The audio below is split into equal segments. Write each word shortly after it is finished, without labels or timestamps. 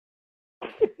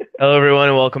Hello, everyone,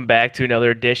 and welcome back to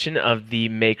another edition of the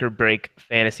Make or Break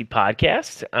Fantasy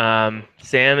Podcast.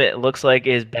 Sam, it looks like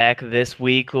is back this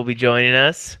week. Will be joining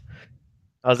us.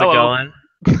 How's it Hello.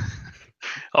 going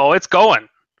Oh, it's going.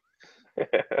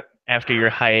 after your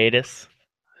hiatus?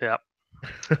 Yeah.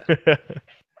 All Had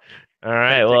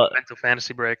right. to take Well, a mental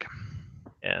fantasy break.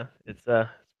 yeah, it's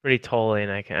pretty tolling.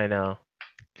 I know.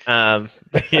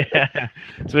 But yeah,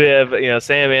 so we have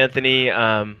Sam, Anthony,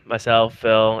 myself,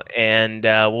 Phil, and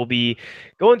we'll be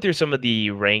going through some of the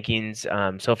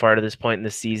rankings so far to this point in the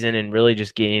season, and really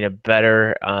just getting a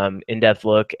better in-depth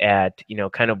look at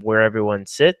kind of where everyone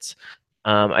sits.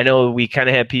 I know we kind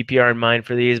of have PPR in mind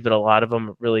for these, but a lot of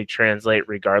them really translate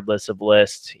regardless of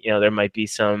list. There might be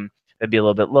some that'd be a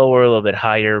little bit lower, a little bit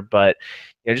higher, but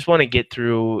just want to get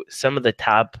through some of the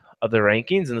top of the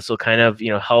rankings, and this will kind of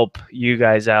help you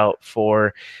guys out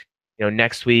for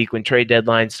next week when trade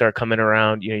deadlines start coming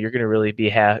around. You're going to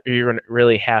you're going to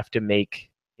really have to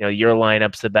make your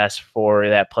lineups the best for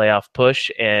that playoff push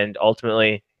and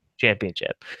ultimately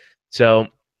championship. So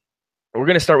we're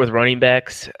going to start with running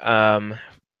backs. Sam,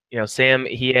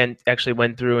 actually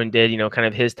went through and did kind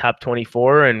of his top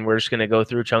 24, and we're just going to go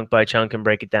through chunk by chunk and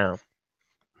break it down.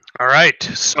 All right.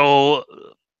 So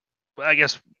I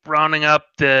guess rounding up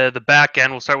the back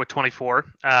end, we'll start with 24.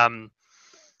 I'll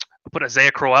put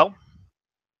Isaiah Crowell.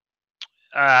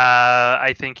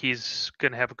 I think he's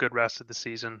going to have a good rest of the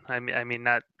season. I mean,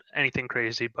 not anything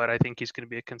crazy, but I think he's going to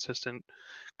be a consistent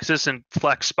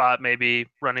flex spot, maybe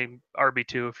running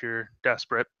RB2 if you're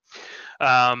desperate.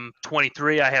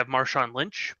 23, I have Marshawn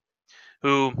Lynch,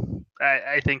 who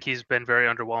I think he's been very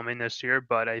underwhelming this year,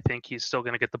 but I think he's still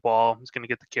going to get the ball. He's going to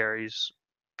get the carries,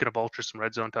 going to vulture some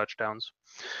red zone touchdowns.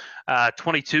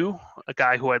 22, a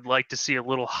guy who I'd like to see a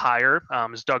little higher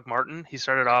is Doug Martin. He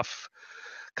started off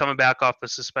coming back off the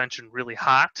suspension really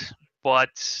hot, but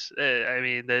I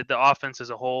mean, the offense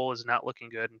as a whole is not looking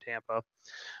good in Tampa.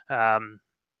 Um,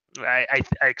 I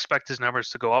expect his numbers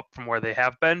to go up from where they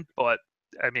have been, but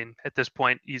I mean, at this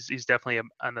point, he's definitely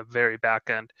on the very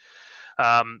back end.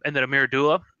 And then Amir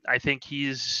Dula, I think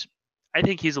he's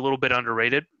a little bit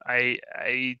underrated. I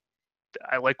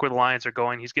like where the Lions are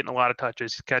going. He's getting a lot of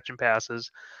touches. He's catching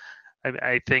passes.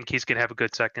 I think he's going to have a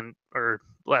good second or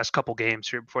last couple games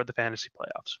here before the fantasy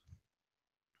playoffs.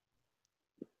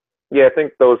 Yeah, I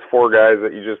think those four guys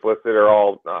that you just listed are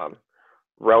all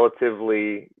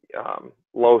relatively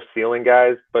low ceiling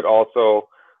guys, but also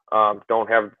don't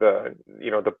have the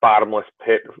bottomless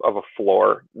pit of a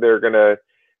floor. They're gonna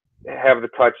have the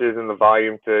touches and the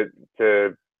volume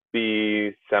to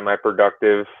be semi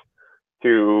productive,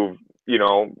 to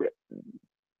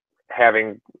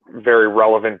having very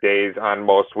relevant days on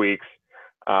most weeks,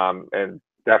 and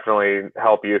definitely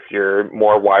help you if you're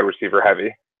more wide receiver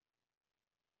heavy.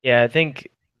 Yeah, I think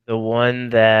the one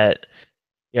that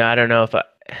I don't know if the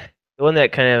one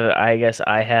that kind of I guess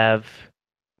I have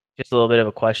just a little bit of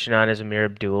a question on is Amir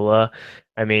Abdullah.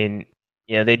 I mean,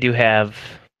 they do have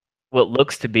what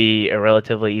looks to be a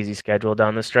relatively easy schedule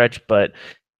down the stretch, but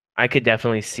I could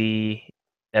definitely see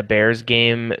that Bears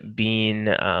game being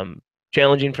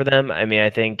challenging for them. I mean, I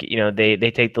think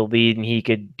they take the lead and he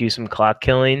could do some clock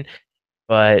killing,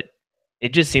 but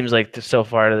it just seems like so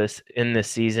far to this in this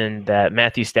season that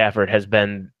Matthew Stafford has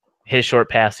been his short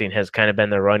passing has kind of been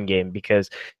the run game because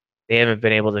they haven't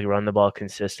been able to run the ball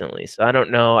consistently. So I don't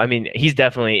know. I mean, he's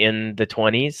definitely in the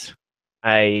 20s.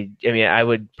 I mean, I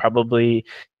would probably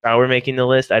if I were making the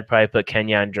list, I'd probably put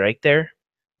Kenyon Drake there.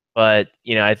 But,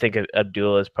 I think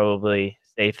Abdullah is probably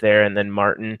safe there, and then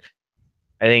Martin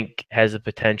I think has the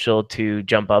potential to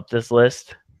jump up this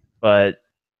list. But,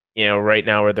 right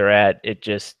now where they're at, it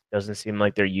just doesn't seem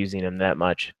like they're using him that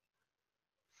much.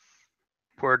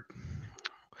 Word.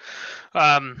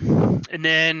 And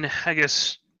then I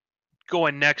guess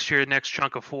going next year, next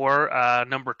chunk of four,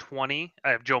 number 20, I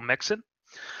have Joe Mixon.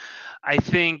 I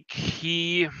think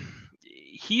he's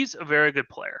a very good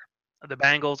player. The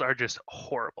Bengals are just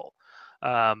horrible.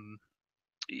 Um,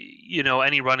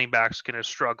 any running back's going to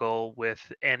struggle with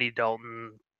Andy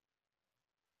Dalton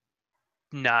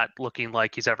not looking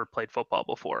like he's ever played football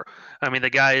before. I mean, the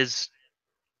guy is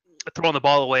throwing the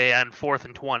ball away on 4th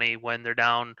and 20 when they're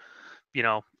down,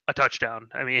 a touchdown.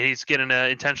 I mean, he's getting an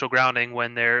intentional grounding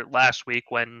when they're last week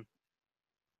when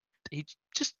he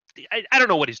just I don't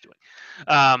know what he's doing.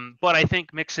 But I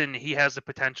think Mixon, he has the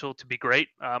potential to be great.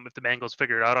 If the Bengals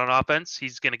figure it out on offense,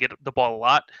 he's going to get the ball a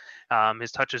lot.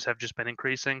 His touches have just been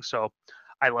increasing, so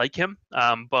I like him.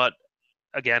 But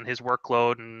again, his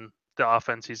workload and the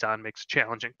offense he's on makes it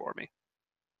challenging for me.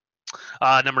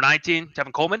 Number 19,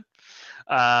 Tevin Coleman.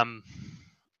 Um,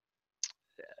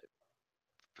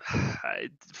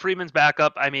 Freeman's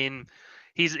backup. I mean,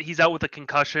 he's out with a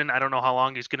concussion. I don't know how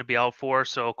long he's going to be out for,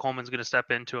 so Coleman's going to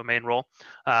step into a main role.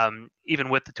 Even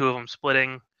with the two of them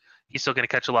splitting, he's still going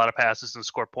to catch a lot of passes and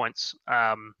score points.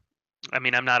 I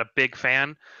mean, I'm not a big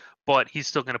fan, but he's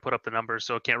still going to put up the numbers,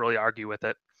 so I can't really argue with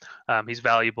it. He's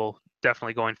valuable,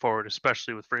 definitely going forward,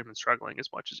 especially with Freeman struggling as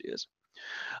much as he is.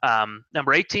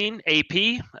 Number 18,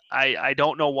 AP. I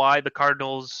don't know why the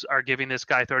Cardinals are giving this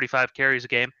guy 35 carries a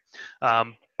game,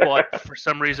 but for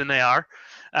some reason they are.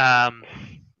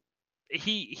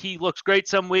 He looks great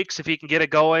some weeks if he can get it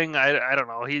going. I don't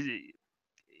know.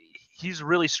 He's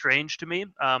really strange to me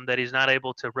that he's not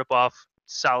able to rip off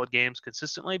solid games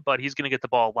consistently, but he's going to get the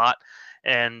ball a lot,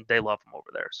 and they love him over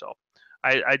there. So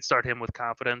I'd start him with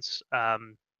confidence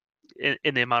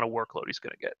in the amount of workload he's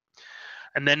going to get.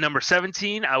 And then number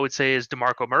 17, I would say, is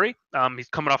DeMarco Murray. He's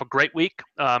coming off a great week.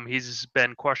 He's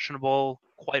been questionable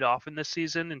quite often this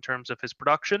season in terms of his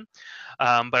production.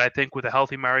 But I think with a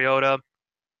healthy Mariota,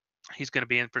 he's going to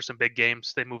be in for some big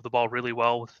games. They move the ball really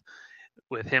well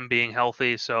with him being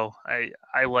healthy. So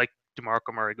I like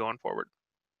DeMarco Murray going forward.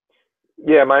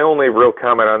 Yeah, my only real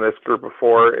comment on this group of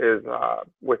four is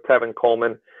with Tevin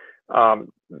Coleman.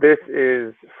 This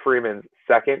is Freeman's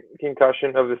second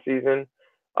concussion of the season.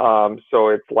 So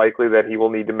it's likely that he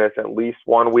will need to miss at least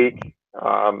 1 week.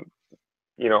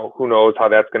 Who knows how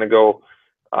that's going to go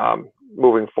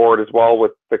moving forward as well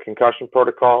with the concussion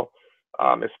protocol,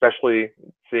 especially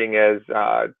seeing as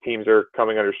teams are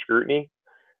coming under scrutiny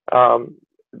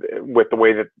with the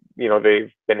way that,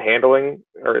 they've been handling,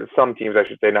 or some teams, I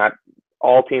should say, not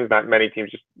all teams, not many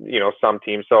teams, just, some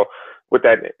teams. So with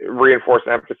that reinforced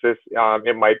emphasis,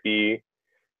 it might be,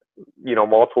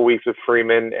 multiple weeks with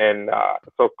Freeman. And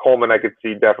so Coleman, I could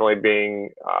see definitely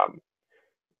being, a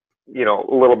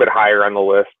little bit higher on the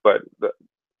list, but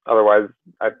otherwise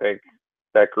I think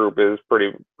that group is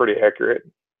pretty accurate.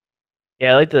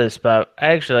 Yeah, I like the spot.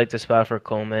 I actually like the spot for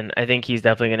Coleman. I think he's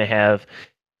definitely going to have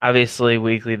obviously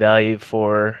weekly value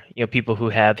for, people who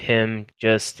have him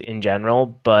just in general,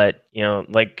 but,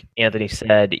 like Anthony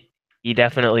said, he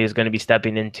definitely is going to be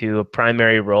stepping into a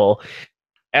primary role.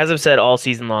 As I've said all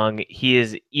season long, he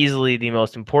is easily the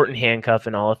most important handcuff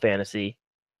in all of fantasy.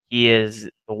 He is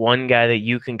the one guy that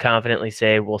you can confidently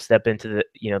say will step into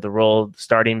the role of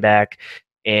starting back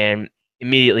and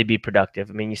immediately be productive.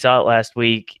 I mean, you saw it last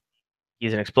week.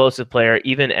 He's an explosive player.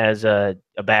 Even as a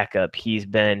backup, he's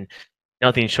been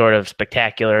nothing short of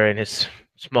spectacular in his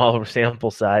small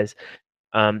sample size.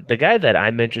 The guy that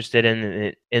I'm interested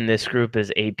in this group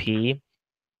is AP.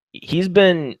 He's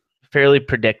been fairly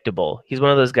predictable. He's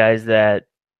one of those guys that,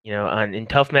 in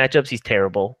tough matchups, he's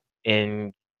terrible.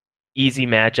 In easy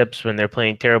matchups when they're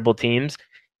playing terrible teams,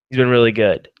 he's been really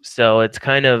good. So it's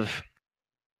kind of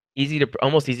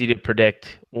almost easy to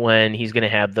predict when he's going to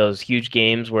have those huge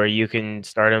games where you can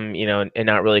start him, and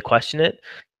not really question it.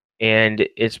 And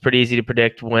it's pretty easy to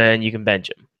predict when you can bench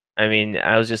him. I mean,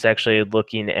 I was just actually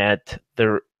looking at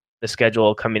the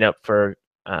schedule coming up for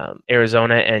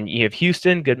Arizona, and you have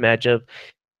Houston, good matchup.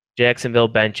 Jacksonville,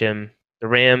 bench him. The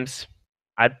Rams,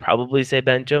 I'd probably say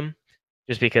bench him,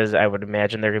 just because I would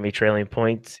imagine they're going to be trailing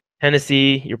points.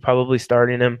 Tennessee, you're probably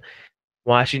starting him.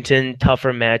 Washington,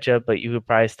 tougher matchup, but you would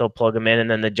probably still plug him in. And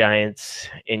then the Giants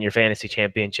in your fantasy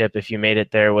championship, if you made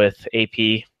it there with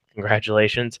AP,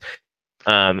 congratulations.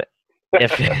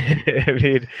 If I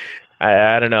mean,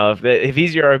 I don't know if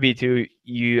he's your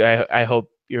RB2, I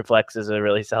hope your flex is a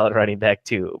really solid running back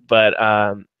too. But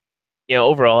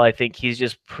overall, I think he's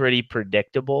just pretty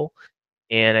predictable,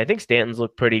 and I think Stanton's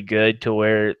looked pretty good to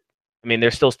where, I mean,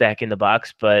 they're still stacking the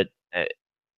box, but I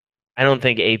don't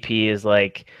think AP is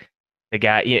like the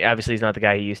guy. Obviously, he's not the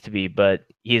guy he used to be, but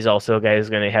he's also a guy who's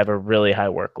going to have a really high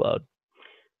workload.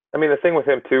 I mean, the thing with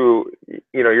him too,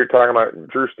 you're talking about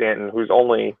Drew Stanton, who's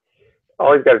all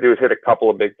he's got to do is hit a couple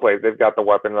of big plays. They've got the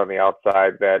weapons on the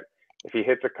outside that if he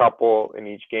hits a couple in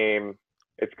each game,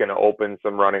 it's going to open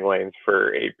some running lanes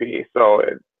for AP. So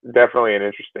it's definitely an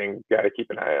interesting guy to keep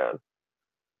an eye on.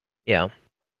 Yeah.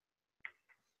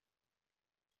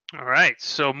 All right.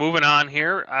 So moving on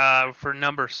here for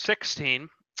number 16,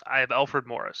 I have Alfred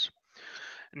Morris.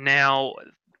 Now,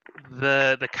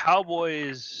 the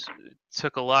Cowboys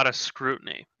took a lot of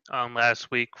scrutiny last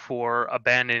week for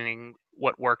abandoning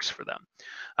what works for them.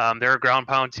 They're a ground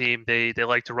pound team. They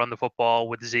like to run the football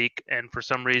with Zeke, and for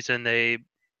some reason they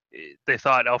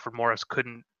thought Alfred Morris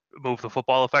couldn't move the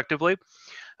football effectively.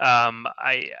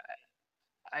 I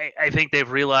think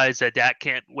they've realized that Dak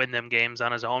can't win them games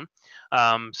on his own.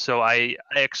 So I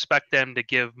expect them to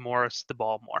give Morris the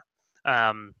ball more.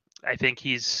 I think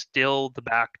he's still the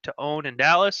back to own in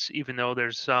Dallas, even though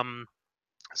there's some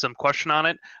some question on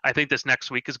it. I think this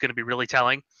next week is going to be really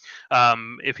telling.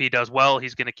 If he does well,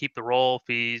 he's going to keep the role. If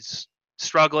he's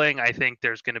struggling, I think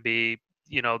there's going to be,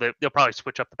 they'll probably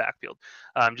switch up the backfield,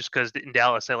 just because in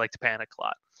Dallas they like to panic a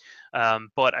lot.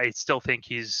 But I still think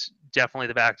he's definitely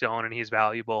the back zone, and he's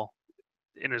valuable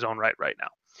in his own right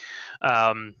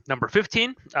now. Number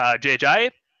 15, Jay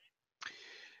Ajayi.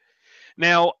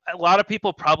 Now, a lot of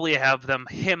people probably have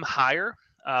him higher,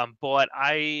 but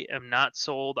I am not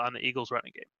sold on the Eagles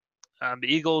running game.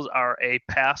 The Eagles are a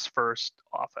pass-first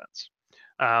offense.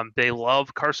 They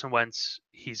love Carson Wentz.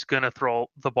 He's going to throw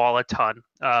the ball a ton.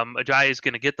 Ajayi is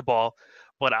going to get the ball,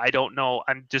 but I don't know.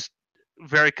 I'm just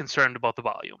very concerned about the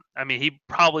volume. I mean, he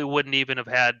probably wouldn't even have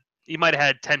had – he might have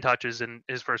had 10 touches in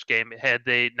his first game had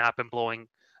they not been blowing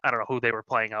 – I don't know who they were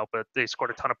playing out, but they scored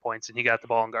a ton of points, and he got the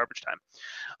ball in garbage time.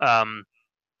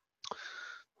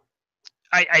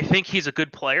 I think he's a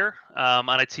good player on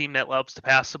a team that loves to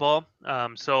pass the ball.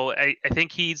 So I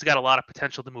think he's got a lot of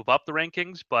potential to move up the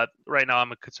rankings, but right now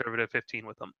I'm a conservative 15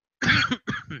 with him.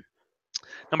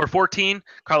 Number 14,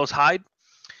 Carlos Hyde.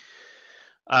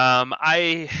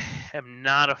 I am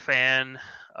not a fan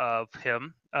of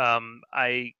him.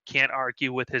 I can't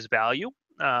argue with his value.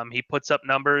 He puts up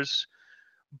numbers,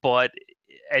 but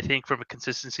I think from a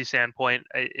consistency standpoint,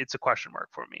 it's a question mark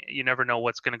for me. You never know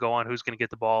what's going to go on, who's going to get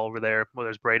the ball over there, whether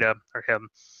it's Breda or him.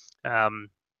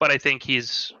 But I think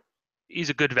he's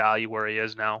a good value where he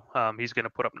is now. He's going to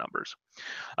put up numbers.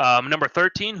 Number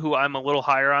 13, who I'm a little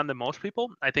higher on than most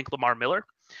people, I think Lamar Miller.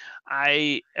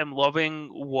 I am loving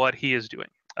what he is doing.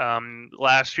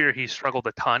 Last year, he struggled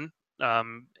a ton.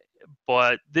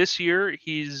 But this year,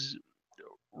 he's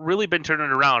really been turning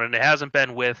it around, and it hasn't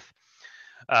been with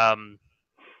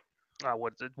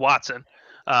Watson.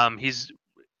 He's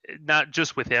not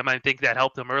just with him. I think that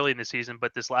helped him early in the season,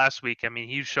 but this last week, I mean,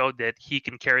 he showed that he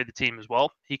can carry the team as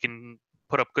well. He can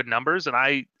put up good numbers, and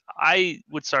I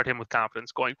would start him with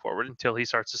confidence going forward until he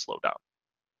starts to slow down.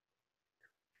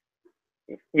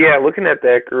 Yeah, looking at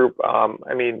that group,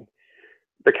 I mean,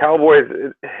 the Cowboys,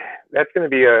 that's going to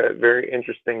be a very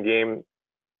interesting game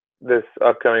this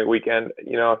upcoming weekend.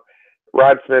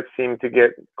 Rod Smith seemed to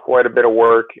get quite a bit of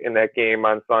work in that game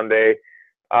on Sunday.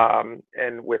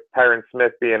 And with Tyron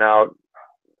Smith being out,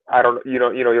 you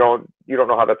don't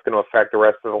know how that's going to affect the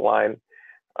rest of the line.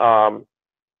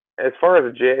 As far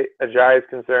as Ajayi is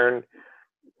concerned,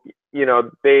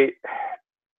 they,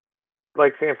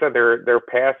 like Sam said, they're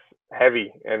pass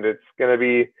heavy, and it's going to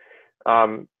be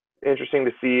interesting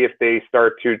to see if they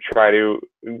start to try to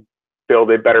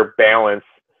build a better balance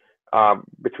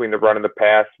between the run and the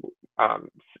pass,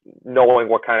 knowing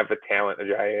what kind of a talent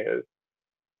Ajayi is.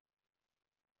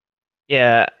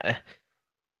 Yeah,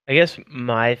 I guess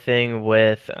my thing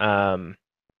with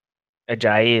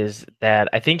Ajayi is that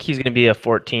I think he's going to be a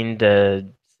 14 to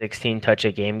 16 touch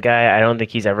a game guy. I don't think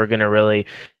he's ever going to really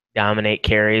dominate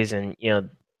carries and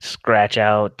scratch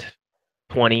out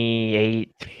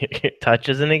 28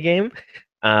 touches in a game.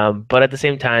 But at the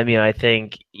same time, I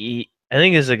think this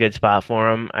is a good spot for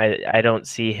him. I don't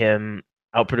see him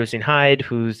outproducing Hyde,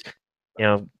 who's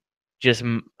just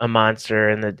a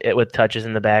monster with touches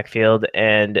in the backfield,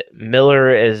 and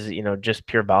Miller is just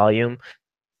pure volume.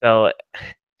 So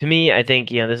to me, I think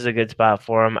this is a good spot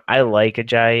for him. I like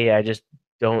Ajayi. I just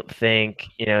don't think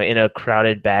in a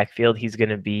crowded backfield he's going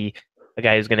to be a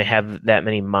guy who's going to have that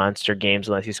many monster games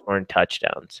unless he's scoring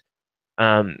touchdowns.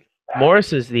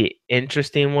 Morris is the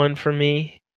interesting one for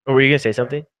me. Or were you going to say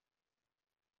something?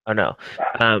 Oh, no.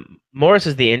 Morris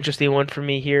is the interesting one for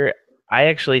me here. I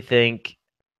actually think,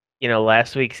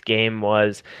 last week's game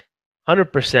was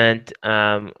 100%,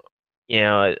 on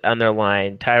their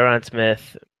line. Tyron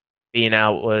Smith being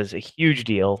out was a huge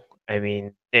deal. I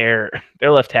mean, their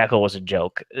left tackle was a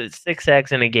joke. 6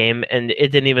 sacks in a game, and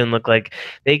it didn't even look like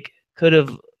they could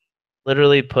have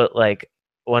literally put like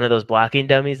one of those blocking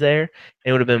dummies there, and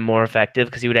it would have been more effective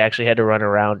because he would have actually had to run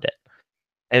around it.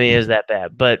 I mean, it was that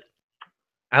bad. But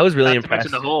I was really impressed. Not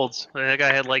to mention the holds. That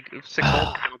guy had like 6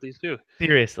 hold penalties too.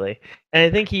 Seriously. And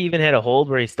I think he even had a hold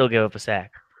where he still gave up a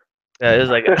sack. It was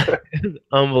like it was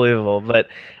unbelievable. But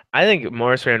I think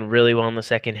Morris ran really well in the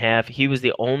second half. He was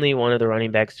the only one of the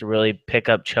running backs to really pick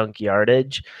up chunk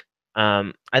yardage.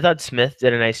 I thought Smith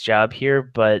did a nice job here,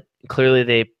 but clearly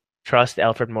they trust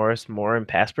Alfred Morris more in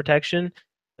pass protection.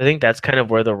 I think that's kind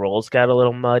of where the roles got a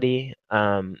little muddy.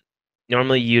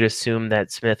 Normally you'd assume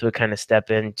that Smith would kind of step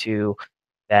into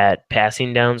that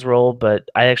passing downs role, but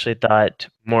I actually thought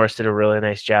Morris did a really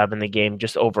nice job in the game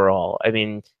just overall. I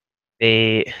mean,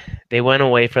 they went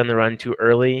away from the run too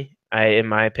early, in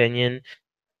my opinion,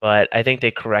 but I think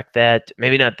they correct that.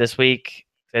 Maybe not this week.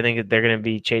 I think they're going to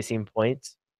be chasing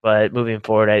points. but moving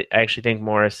forward, I actually think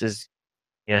Morris is,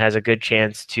 has a good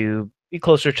chance to be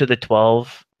closer to the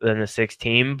 12 than the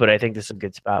 16, but I think this is a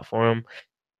good spot for him.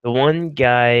 The one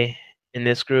guy in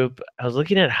this group, I was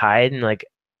looking at Hyde and like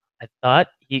I thought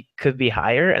he could be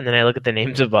higher, and then I look at the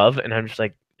names above and I'm just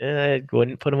like, I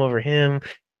wouldn't put him over him.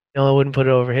 No, I wouldn't put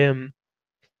it over him.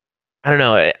 I don't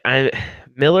know. I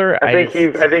Miller, I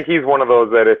think he's one of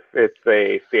those that if it's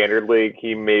a standard league,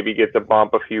 he maybe gets a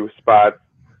bump a few spots.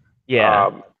 Yeah.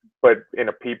 But in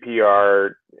a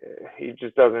PPR, he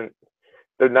just doesn't.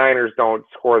 The Niners don't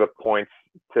score the points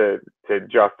to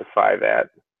justify that.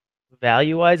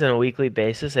 Value-wise, on a weekly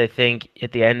basis, I think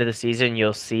at the end of the season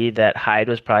you'll see that Hyde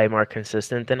was probably more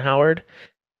consistent than Howard,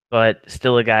 but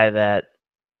still a guy that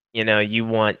you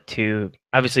want to.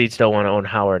 Obviously, you'd still want to own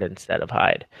Howard instead of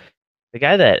Hyde. The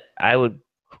guy that I would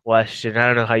question, I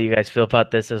don't know how you guys feel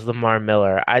about this, is Lamar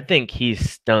Miller. I think he's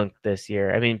stunk this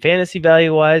year. I mean, fantasy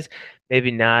value-wise,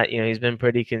 maybe not. He's been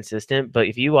pretty consistent, but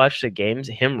if you watch the games,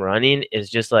 him running is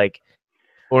just like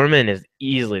Foreman is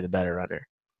easily the better runner.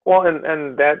 Well,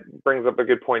 and that brings up a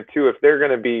good point too. If they're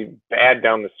going to be bad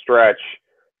down the stretch,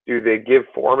 do they give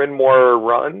Foreman more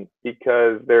run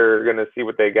because they're going to see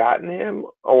what they got in him,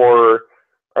 or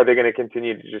are they going to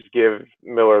continue to just give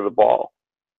Miller the ball?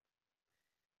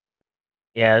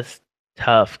 Yeah, it's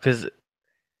tough because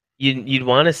you'd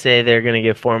want to say they're going to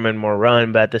give Foreman more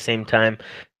run, but at the same time,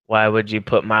 why would you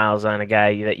put Miles on a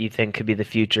guy that you think could be the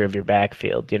future of your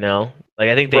backfield? Like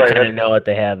I think they kind of know what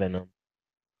they have in him.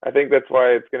 I think that's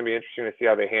why it's going to be interesting to see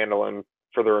how they handle him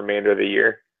for the remainder of the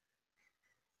year.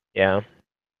 Yeah.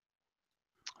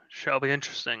 Shall be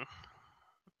interesting.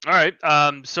 All right.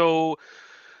 So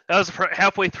that was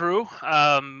halfway through.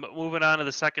 Moving on to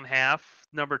the second half,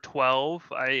 number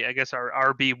 12. I guess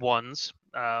our RB1s.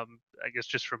 I guess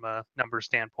just from a number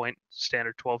standpoint,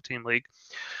 standard 12-team league.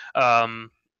 I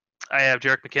have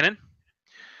Jerick McKinnon.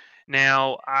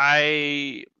 Now,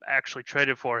 I actually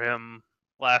traded for him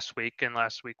last week, and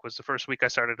last week was the first week I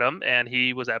started him, and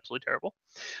he was absolutely terrible.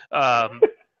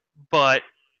 But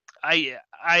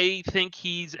I think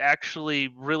he's actually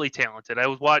really talented.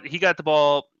 He got the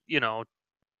ball,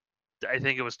 I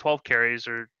think it was 12 carries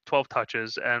or 12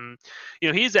 touches, and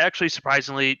he's actually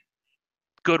surprisingly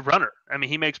good runner. I mean,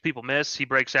 he makes people miss. He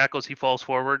breaks tackles. He falls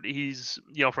forward. He's,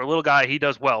 for a little guy, he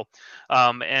does well.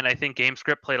 And I think game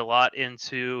script played a lot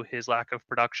into his lack of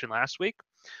production last week.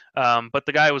 But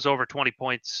the guy was over 20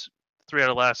 points 3 out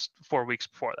of the last 4 weeks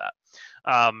before that.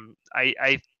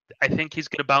 I think he's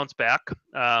going to bounce back.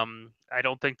 I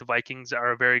don't think the Vikings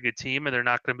are a very good team, and they're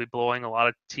not going to be blowing a lot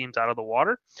of teams out of the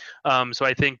water. So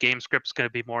I think game script's going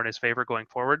to be more in his favor going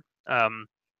forward.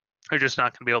 They're just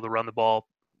not going to be able to run the ball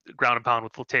ground and pound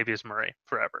with Latavius Murray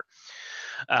forever.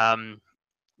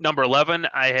 Number 11,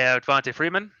 I have Devonta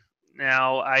Freeman.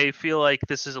 Now, I feel like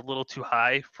this is a little too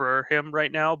high for him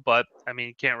right now, but I mean,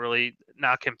 you can't really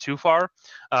knock him too far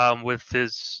with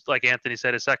his, like Anthony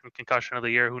said, his second concussion of the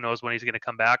year. Who knows when he's going to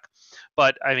come back?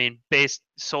 But I mean, based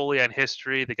solely on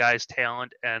history, the guy's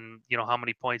talent, and how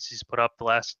many points he's put up the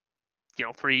last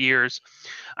 3 years,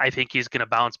 I think he's going to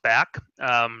bounce back.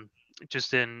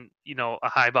 Just in a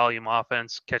high volume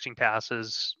offense, catching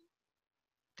passes,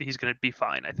 he's going to be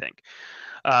fine, I think.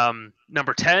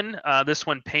 Number 10, this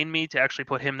one pained me to actually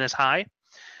put him this high,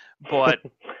 but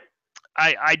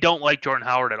I don't like Jordan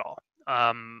Howard at all.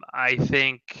 I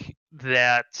think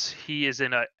that he is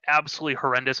in an absolutely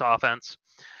horrendous offense.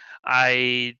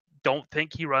 I don't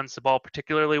think he runs the ball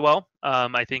particularly well.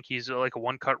 I think he's like a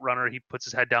one-cut runner. He puts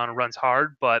his head down and runs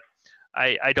hard, but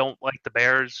I don't like the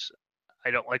Bears. I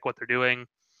don't like what they're doing.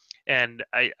 And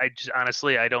I just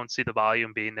honestly, I don't see the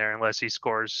volume being there unless he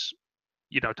scores,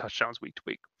 touchdowns week to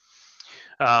week.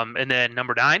 And then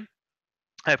number 9,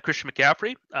 I have Christian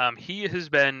McCaffrey. He has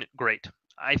been great.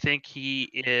 I think he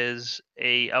is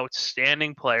a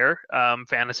outstanding player,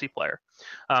 fantasy player.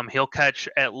 He'll catch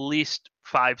at least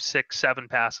 5, 6, 7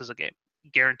 passes a game,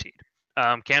 guaranteed.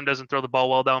 Cam doesn't throw the ball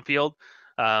well downfield.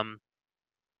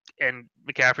 And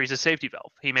McCaffrey's a safety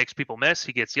valve. He makes people miss.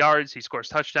 He gets yards. He scores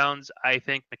touchdowns. I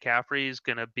think McCaffrey is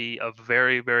going to be a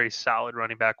very, very solid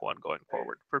running back one going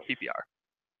forward for PPR.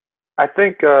 I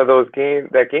think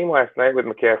that game last night with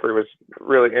McCaffrey was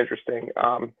really interesting.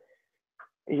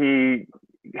 He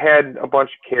had a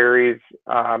bunch of carries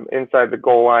inside the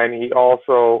goal line. He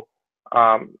also,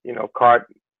 caught,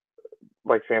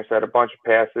 like Sam said, a bunch of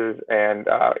passes and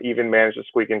even managed to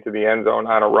squeak into the end zone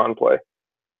on a run play.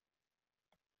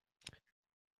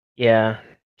 Yeah.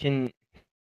 I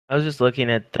was just looking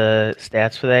at the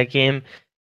stats for that game.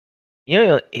 He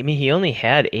only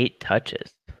had 8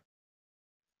 touches.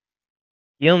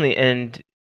 And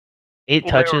 8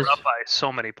 touches. They were up by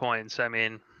so many points. I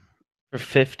mean, for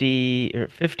 50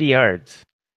 yards.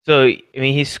 So I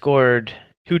mean, he scored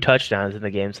 2 touchdowns in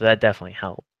the game, so that definitely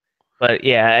helped. But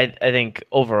yeah, I think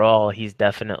overall he's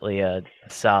definitely a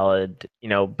solid,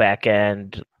 back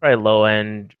end, probably low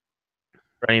end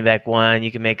running back one.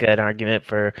 You can make an argument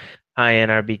for high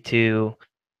end RB2.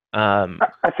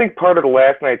 I think part of the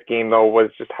last night's game though was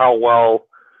just how well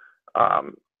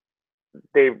um,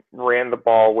 they ran the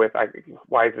ball with.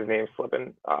 Why is his name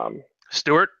slipping?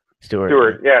 Stewart,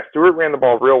 Stewart. Yeah, Stewart ran the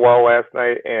ball real well last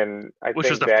night, and I which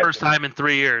was think the that first time in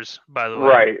 3 years, by the way.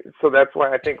 right. So that's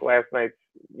why I think last night's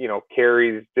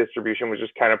carries distribution was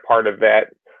just kind of part of that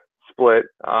split.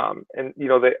 And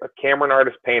the Cameron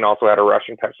Artis Payne also had a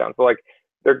rushing touchdown. So like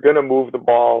they're gonna move the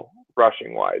ball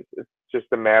rushing wise. It's just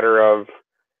a matter of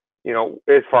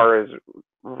as far as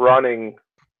running,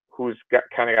 who's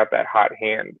kind of got that hot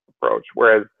hand approach.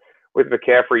 Whereas with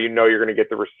McCaffrey, you're going to get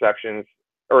the receptions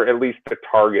or at least the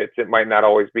targets. It might not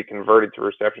always be converted to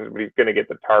receptions, but he's going to get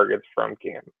the targets from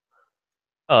Cam.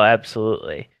 Oh,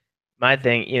 absolutely. My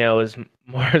thing, is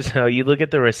more so you look at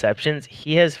the receptions.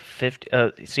 He has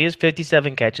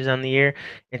 57 catches on the year.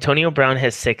 Antonio Brown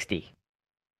has 60.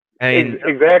 I mean,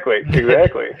 exactly.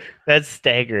 that's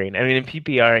staggering. I mean, in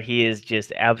PPR, he is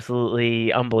just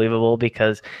absolutely unbelievable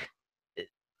because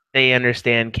they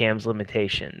understand Cam's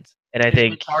limitations, and I He's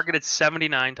been think targeted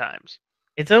 79 times.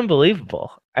 it's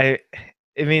unbelievable. I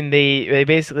mean, they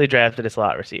basically drafted a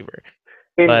slot receiver.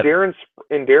 In But Darren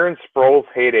Sproles'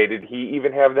 heyday, did he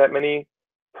even have that many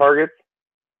targets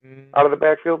out of the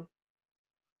backfield?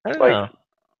 I don't know.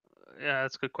 Yeah,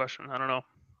 that's a good question. I don't know.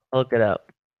 I'll look it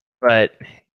up. But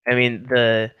I mean,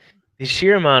 the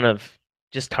sheer amount of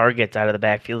just targets out of the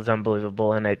backfield is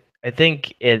unbelievable, and I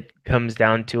think it comes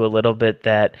down to a little bit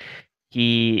that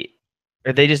they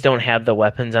just don't have the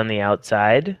weapons on the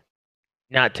outside.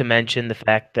 Not to mention the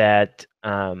fact that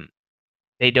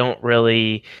they don't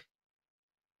really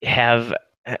have.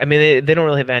 I mean, they don't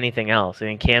really have anything else. I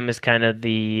mean, Cam is kind of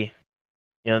the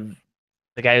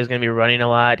guy who's going to be running a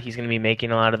lot. He's going to be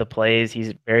making a lot of the plays.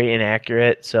 He's very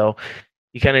inaccurate, so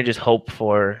you kind of just hope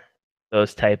for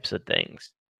those types of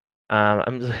things.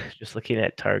 I'm just looking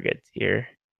at targets here.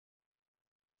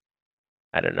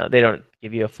 I don't know. They don't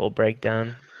give you a full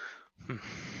breakdown.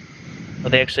 Well,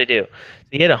 they actually do. So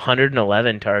he had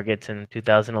 111 targets in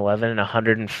 2011 and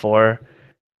 104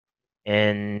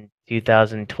 in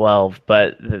 2012,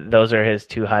 but those are his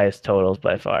two highest totals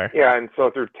by far. Yeah, and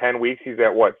so through 10 weeks, he's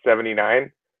at what,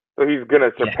 79? So he's going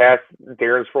to surpass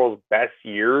Darren Sproles' best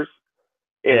years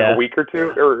in a week or two,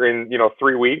 or in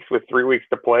 3 weeks with 3 weeks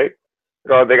to play.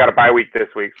 So they got a bye week this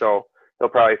week, so he'll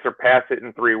probably surpass it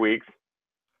in 3 weeks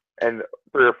and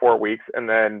 3 or 4 weeks, and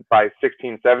then by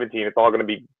 16, 17, it's all going to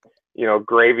be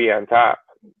gravy on top.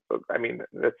 So, I mean,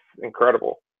 that's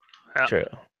incredible. Yeah. True.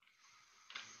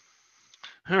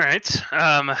 All right.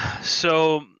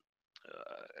 So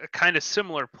a kind of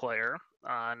similar player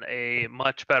on a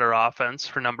much better offense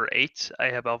for number 8. I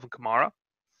have Alvin Kamara.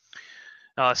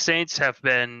 Saints have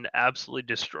been absolutely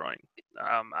destroying.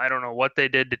 I don't know what they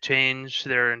did to change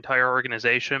their entire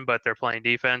organization, but they're playing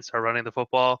defense, are running the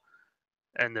football,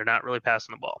 and they're not really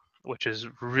passing the ball, which is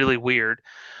really weird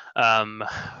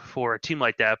for a team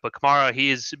like that. But Kamara, he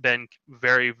has been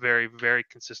very, very, very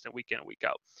consistent week in and week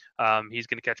out. He's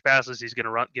going to catch passes. He's going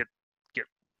to run, get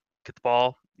the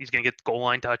ball. He's going to get goal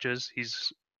line touches.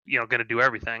 He's going to do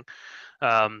everything.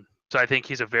 So I think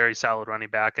he's a very solid running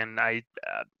back, and I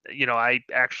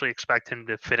actually expect him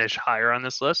to finish higher on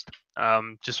this list,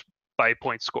 just by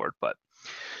points scored. But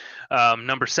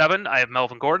number 7, I have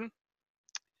Melvin Gordon.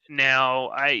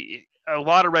 Now, a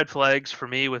lot of red flags for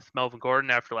me with Melvin Gordon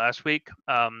after last week.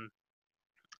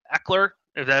 Eckler,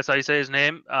 if that's how you say his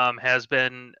name, has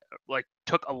been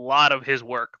took a lot of his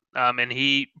work, and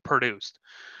he produced.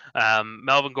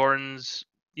 Melvin Gordon's,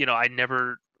 I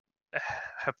never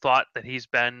have thought that he's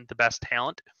been the best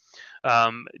talent,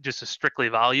 just a strictly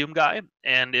volume guy.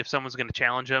 And if someone's going to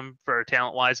challenge him for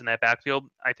talent-wise in that backfield,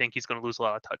 I think he's going to lose a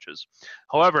lot of touches.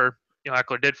 However,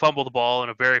 Eckler did fumble the ball in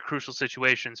a very crucial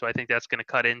situation, so I think that's going to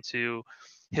cut into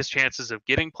his chances of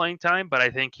getting playing time, but I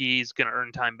think he's going to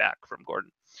earn time back from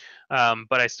Gordon.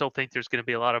 But I still think there's going to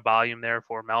be a lot of volume there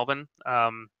for Melvin.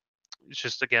 It's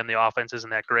just, again, the offense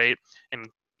isn't that great, and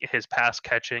his pass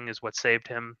catching is what saved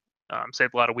him,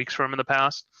 saved a lot of weeks for him in the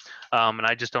past. And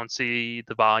I just don't see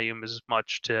the volume as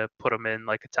much to put him in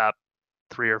like a top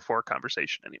 3 or 4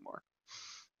 conversation anymore.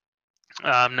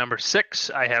 Number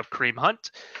 6, I have Kareem Hunt.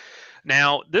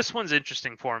 Now, this one's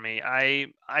interesting for me. I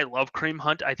love Kareem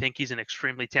Hunt. I think he's an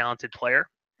extremely talented player.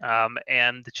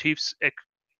 And the Chiefs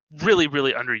really,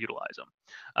 really underutilize him.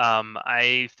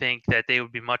 I think that they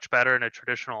would be much better in a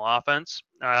traditional offense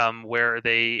where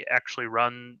they actually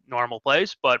run normal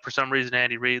plays. But for some reason,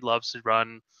 Andy Reid loves to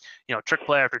run, trick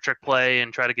play after trick play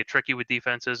and try to get tricky with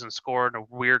defenses and score in a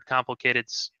weird, complicated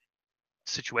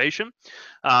situation.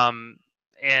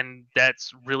 And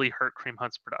that's really hurt Kareem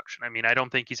Hunt's production. I mean, I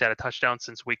don't think he's had a touchdown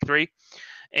since week 3.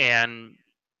 And,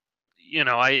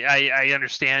 I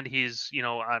understand he's,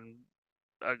 on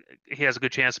he has a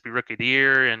good chance to be rookie of the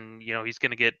year, and he's going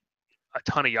to get a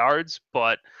ton of yards,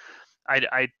 but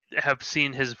I have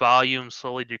seen his volume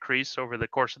slowly decrease over the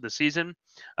course of the season.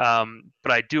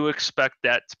 But I do expect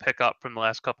that to pick up from the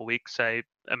last couple of weeks. I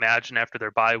imagine after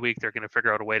their bye week, they're going to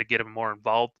figure out a way to get him more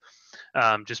involved,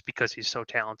 just because he's so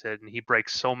talented and he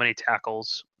breaks so many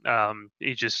tackles.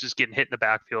 He's just getting hit in the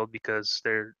backfield because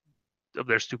of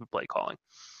their stupid play calling.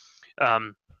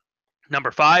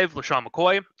 Number 5, LeSean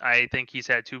McCoy. I think he's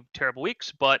had 2 terrible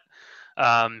weeks, but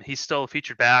he's still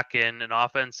featured back in an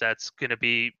offense that's going to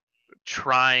be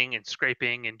trying and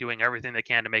scraping and doing everything they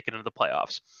can to make it into the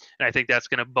playoffs. And I think that's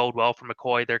going to bode well for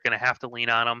McCoy. They're going to have to lean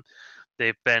on him.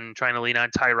 They've been trying to lean on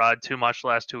Tyrod too much the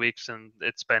last 2 weeks, and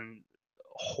it's been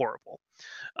horrible.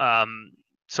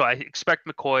 So I expect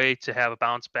McCoy to have a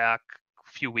bounce back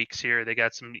few weeks here. They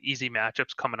got some easy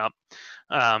matchups coming up.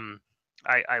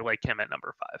 I like him at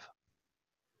number 5.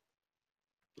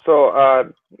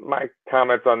 So my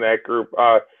comments on that group,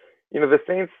 the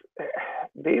Saints,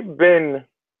 they've been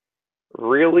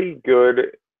really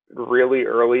good really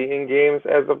early in games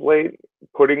as of late,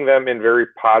 putting them in very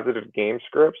positive game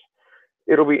scripts.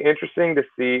 It'll be interesting to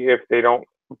see if they don't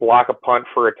block a punt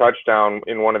for a touchdown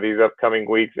in one of these upcoming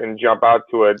weeks and jump out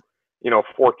to a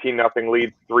 14-0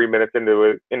 lead 3 minutes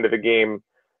into the game,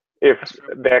 if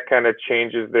that kind of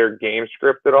changes their game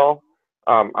script at all.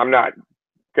 I'm not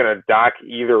going to dock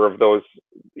either of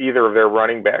their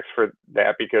running backs for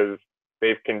that, because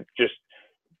they can just,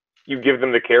 you give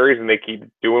them the carries and they keep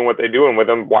doing what they're doing with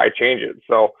them. Why change it?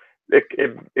 So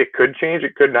it could change,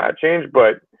 it could not change,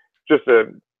 but just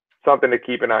something to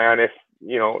keep an eye on. If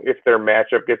their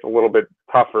matchup gets a little bit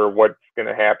tougher, what's going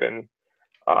to happen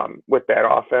with that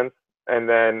offense. And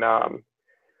then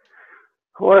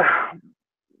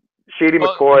Shady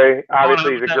McCoy,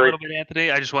 obviously, he's a great. A little bit,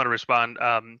 Anthony. I just want to respond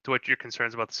to what your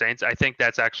concerns about the Saints. I think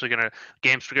that's actually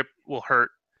game script will hurt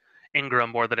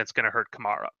Ingram more than it's going to hurt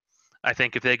Kamara. I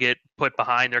think if they get put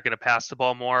behind, they're going to pass the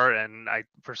ball more, and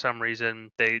for some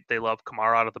reason they love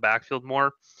Kamara out of the backfield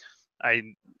more. As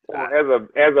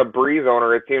a Breeze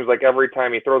owner, it seems like every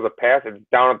time he throws a pass, it's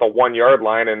down at the 1 yard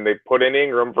line, and they put in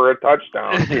Ingram for a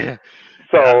touchdown.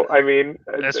 So, I mean,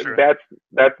 that's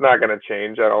not going to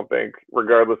change, I don't think,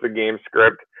 regardless of game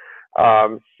script.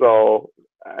 So,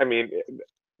 I mean,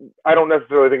 I don't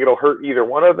necessarily think it'll hurt either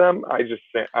one of them. I'm just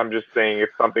saying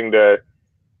it's something to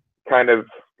kind of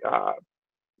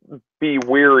be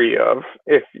weary of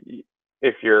if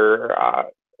you're a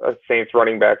Saints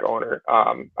running back owner.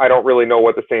 I don't really know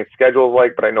what the Saints schedule is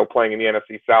like, but I know playing in the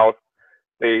NFC South,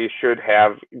 they should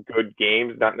have good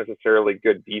games, not necessarily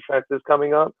good defenses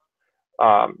coming up.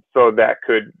 So that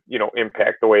could,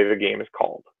 impact the way the game is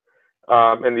called.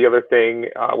 And the other thing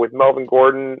with Melvin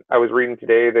Gordon, I was reading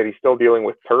today that he's still dealing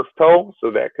with turf toe,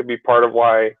 so that could be part of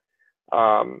why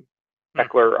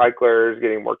Eichler is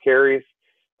getting more carries.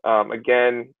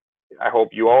 Again, I hope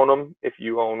you own him if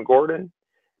you own Gordon,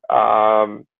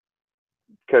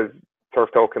 because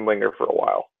turf toe can linger for a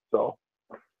while. So,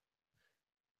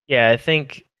 yeah, I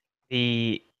think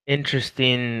one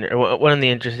of the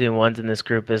interesting ones in this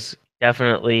group is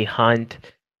definitely Hunt.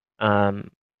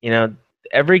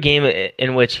 Every game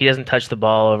in which he doesn't touch the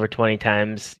ball over 20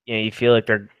 times, you feel like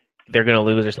they're going to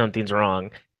lose or something's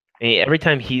wrong. I mean, every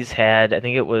time he's had, I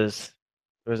think there was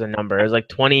a number. It was like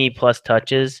 20 plus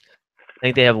touches. I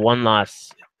think they have 1 loss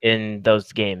in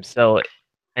those games. So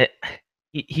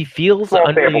he feels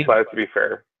small sample size, to be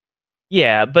fair.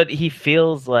 Yeah, but he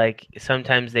feels like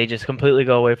sometimes they just completely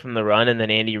go away from the run, and then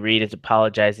Andy Reid is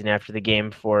apologizing after the game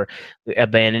for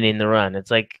abandoning the run.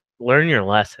 It's like, learn your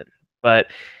lesson. But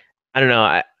I don't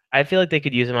know. I feel like they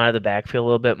could use him out of the backfield a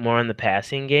little bit more in the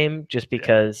passing game, just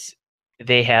because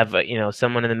they have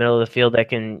someone in the middle of the field that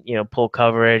can pull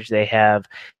coverage. They have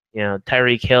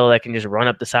Tyreek Hill that can just run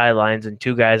up the sidelines, and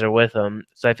 2 guys are with him.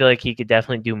 So I feel like he could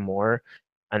definitely do more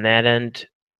on that end.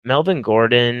 Melvin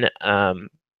Gordon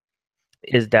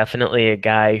is definitely a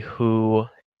guy who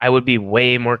I would be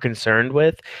way more concerned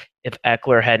with if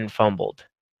Eckler hadn't fumbled.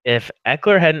 If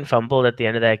Eckler hadn't fumbled at the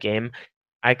end of that game,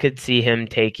 I could see him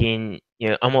taking,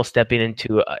 almost stepping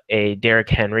into a Derrick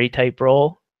Henry type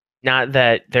role. Not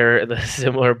that they're the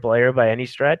similar player by any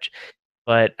stretch,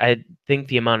 but I think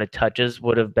the amount of touches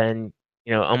would have been,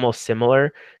 almost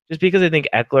similar, just because I think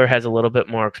Eckler has a little bit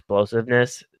more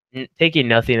explosiveness. Taking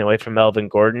nothing away from Melvin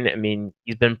Gordon, I mean,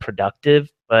 he's been productive,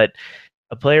 but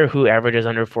a player who averages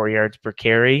under 4 yards per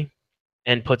carry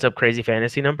and puts up crazy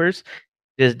fantasy numbers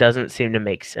just doesn't seem to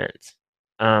make sense.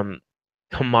 Um,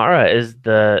 Kamara is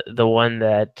the one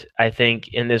that I think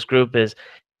in this group has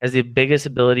the biggest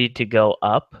ability to go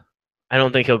up. I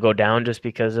don't think he'll go down just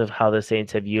because of how the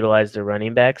Saints have utilized their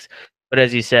running backs. But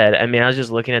as you said, I mean, I was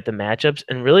just looking at the matchups,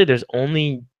 and really, there's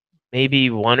only maybe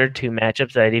one or two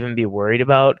matchups that I'd even be worried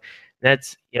about.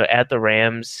 That's at the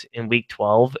Rams in Week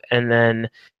 12, and then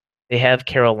they have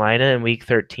Carolina in Week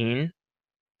 13.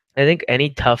 I think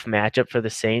any tough matchup for the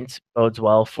Saints bodes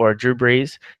well for Drew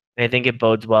Brees, and I think it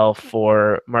bodes well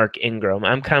for Mark Ingram.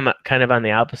 I'm kind of on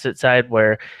the opposite side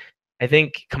where I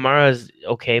think Kamara is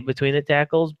okay between the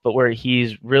tackles, but where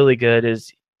he's really good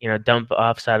is dump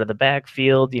off side of the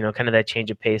backfield, kind of that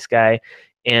change of pace guy.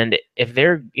 And if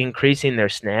they're increasing their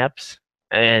snaps,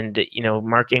 and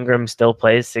Mark Ingram still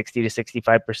plays 60 to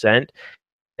 65%,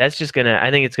 that's just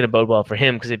I think it's gonna bode well for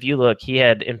him, because if you look, he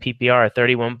had in PPR a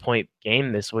 31-point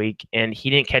game this week, and he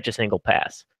didn't catch a single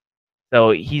pass.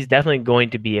 So he's definitely going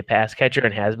to be a pass catcher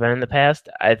and has been in the past.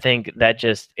 I think that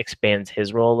just expands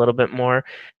his role a little bit more.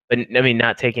 But I mean,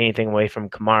 not taking anything away from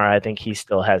Kamara, I think he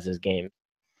still has his game.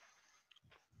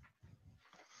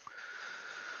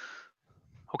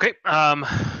 Okay,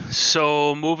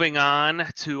 so moving on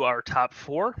to our top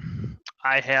four,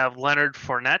 I have Leonard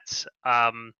Fournette.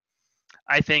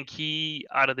 I think he,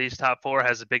 out of these top four,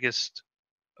 has the biggest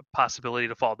possibility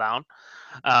to fall down.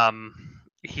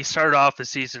 He started off the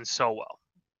season so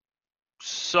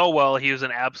well. He was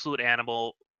an absolute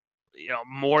animal,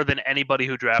 more than anybody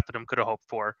who drafted him could have hoped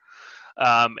for.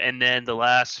 And then the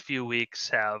last few weeks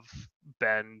have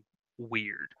been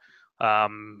weird.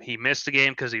 He missed the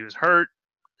game because he was hurt.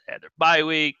 Had their bye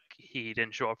week. He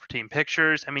didn't show up for team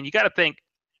pictures. I mean, you got to think,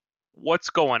 what's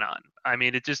going on? I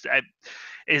mean,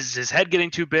 is his head getting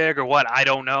too big or what? I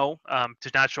don't know.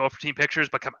 To not show up for team pictures,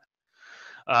 but come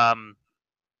on.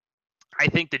 I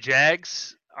think the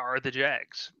Jags are the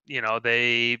Jags.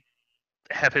 They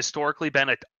have historically been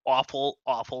an awful,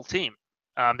 awful team.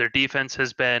 Their defense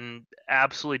has been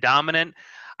absolutely dominant.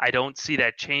 I don't see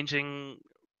that changing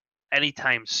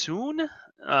anytime soon.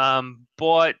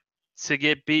 But to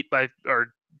get beat by, or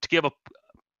to give up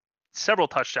several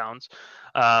touchdowns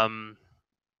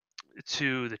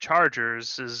to the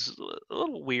Chargers is a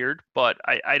little weird, but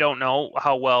I don't know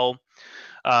how well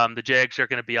the Jags are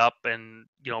going to be up and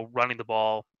running the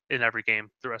ball in every game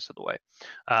the rest of the way.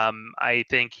 I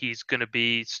think he's going to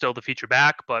be still the feature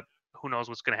back, but who knows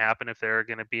what's going to happen if they're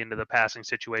going to be into the passing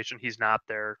situation. He's not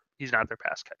their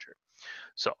pass catcher.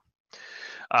 So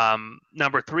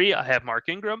number 3, I have Mark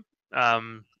Ingram.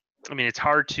 I mean, it's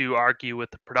hard to argue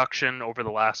with the production over the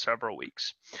last several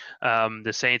weeks.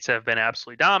 The Saints have been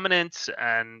absolutely dominant,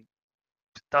 and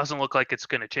it doesn't look like it's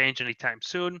going to change anytime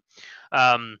soon.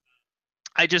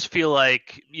 I just feel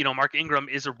like, Mark Ingram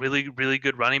is a really, really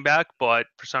good running back, but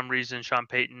for some reason, Sean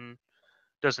Payton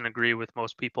doesn't agree with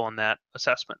most people on that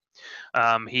assessment.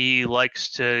 He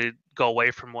likes to go away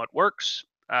from what works,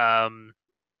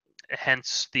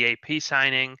 hence the AP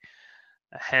signing,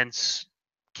 hence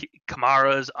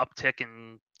Kamara's uptick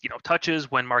in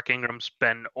touches when Mark Ingram's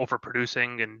been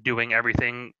overproducing and doing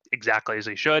everything exactly as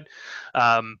he should.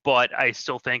 But I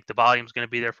still think the volume's going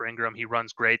to be there for Ingram. He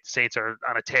runs great. The Saints are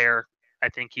on a tear. I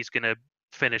think he's going to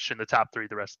finish in the top 3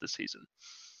 the rest of the season.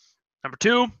 Number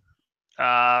 2,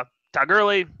 Todd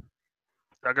Gurley.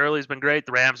 Todd Gurley's been great.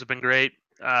 The Rams have been great.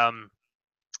 The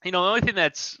only thing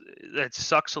that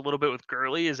sucks a little bit with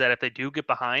Gurley is that if they do get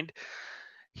behind,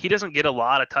 he doesn't get a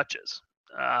lot of touches.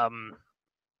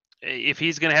 If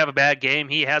he's going to have a bad game,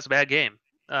 he has a bad game.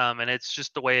 And it's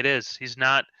just the way it is. He's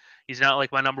not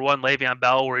like my number 1 Le'Veon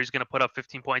Bell, where he's going to put up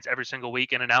 15 points every single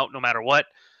week in and out, no matter what.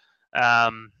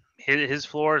 His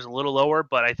floor is a little lower,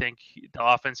 but I think the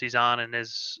offense he's on and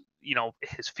his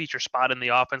feature spot in the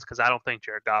offense, because I don't think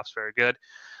Jared Goff's very good.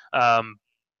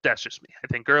 That's just me. I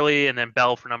think Gurley and then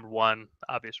Bell for number 1,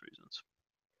 obvious reasons.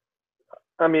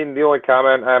 I mean, the only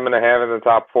comment I'm going to have in the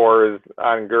top 4 is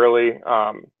on Gurley.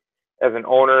 As an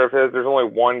owner of his, there's only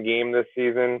one game this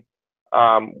season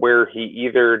where he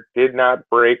either did not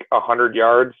break 100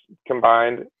 yards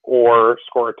combined or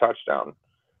score a touchdown.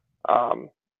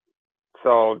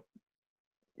 So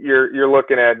you're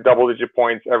looking at double-digit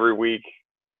points every week.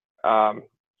 So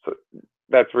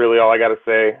that's really all I got to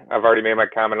say. I've already made my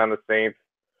comment on the Saints,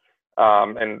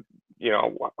 and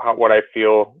what I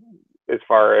feel as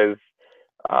far as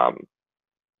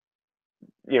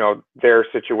their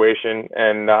situation,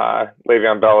 and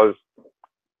Le'Veon Bell is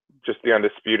just the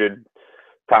undisputed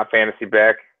top fantasy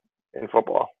back in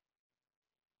football.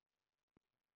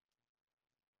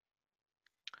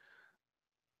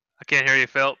 I can't hear you,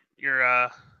 Phil. You're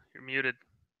muted.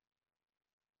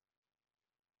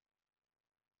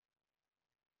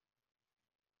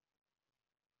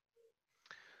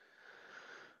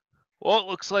 Well, it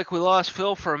looks like we lost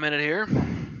Phil for a minute here.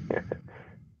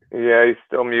 Yeah, he's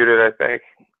still muted, I think.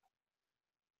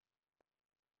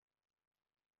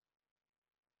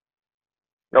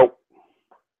 Nope.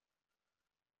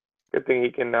 Good thing he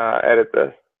can edit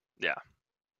this. Yeah.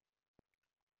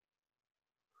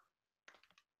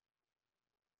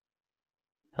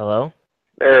 Hello?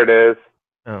 There it is.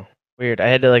 Oh, weird. I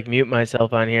had to mute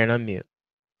myself on here and unmute.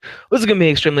 This is gonna be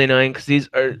extremely annoying because these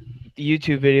are the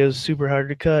YouTube videos super hard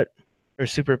to cut or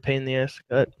super pain in the ass to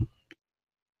cut.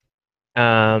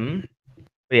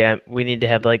 But yeah, we need to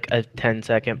have a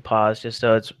 10-second pause just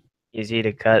so it's easy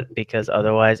to cut because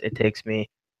otherwise it takes me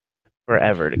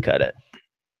forever to cut it.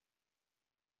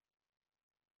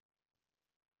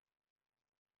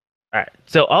 All right.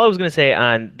 So all I was gonna say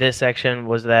on this section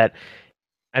was that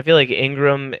I feel like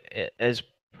Ingram is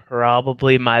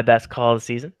probably my best call of the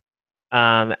season.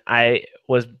 I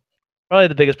was probably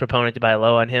the biggest proponent to buy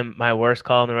low on him. My worst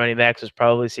call in the running backs was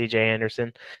probably C.J.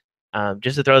 Anderson.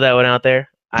 Just to throw that one out there,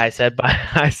 I said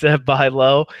buy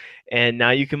low, and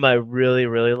now you can buy really,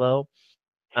 really low.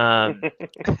 And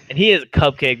he is a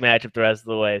cupcake matchup the rest of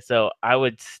the way. So I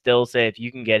would still say if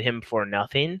you can get him for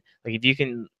nothing, if you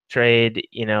can trade,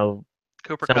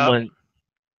 Cooper someone.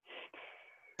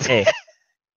 Kupp. Hey,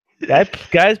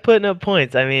 guys putting up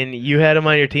points. I mean, you had him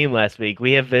on your team last week.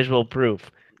 We have visual proof.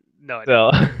 No, I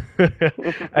So,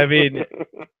 I mean,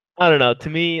 I don't know. To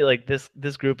me,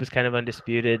 this group is kind of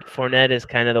undisputed. Fournette is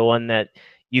kind of the one that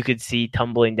you could see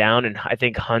tumbling down, and I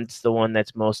think Hunt's the one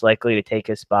that's most likely to take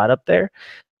his spot up there,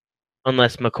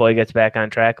 unless McCoy gets back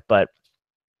on track. But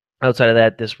outside of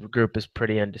that, this group is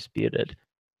pretty undisputed.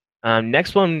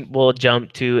 Next one we'll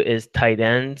jump to is tight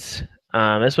ends.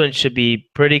 This one should be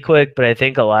pretty quick, but I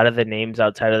think a lot of the names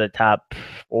outside of the top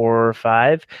 4 or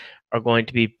 5 are going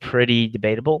to be pretty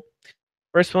debatable.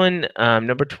 First one,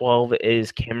 number 12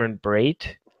 is Cameron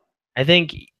Brate. I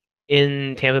think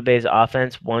in Tampa Bay's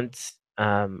offense, once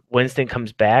Winston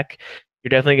comes back, you're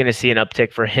definitely going to see an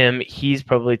uptick for him. He's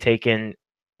probably taken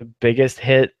the biggest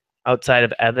hit outside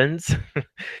of Evans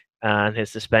on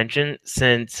his suspension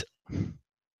since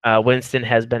Winston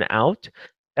has been out.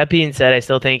 That being said, I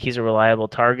still think he's a reliable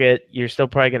target. You're still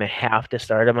probably going to have to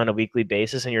start him on a weekly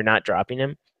basis, and you're not dropping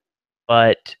him.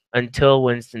 But until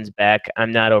Winston's back,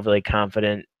 I'm not overly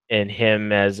confident in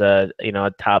him as a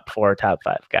top 4, top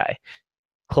 5 guy.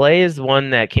 Clay is one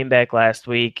that came back last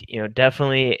week.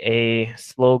 Definitely a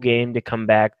slow game to come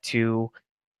back to.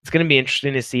 It's going to be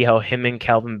interesting to see how him and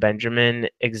Calvin Benjamin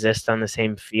exist on the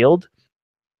same field.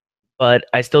 But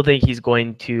I still think he's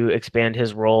going to expand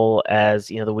his role as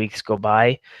the weeks go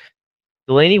by.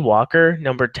 Delaney Walker,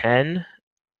 number 10,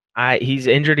 he's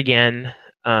injured again.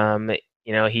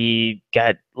 He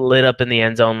got lit up in the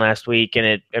end zone last week, and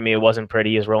it wasn't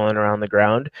pretty. He was rolling around the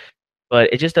ground.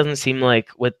 But it just doesn't seem like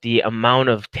with the amount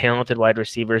of talented wide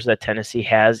receivers that Tennessee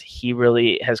has, he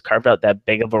really has carved out that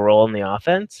big of a role in the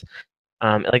offense.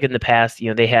 Like in the past,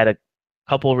 they had a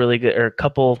couple really good or a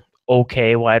couple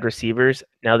okay wide receivers.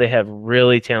 Now they have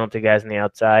really talented guys on the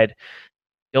outside.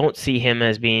 Don't see him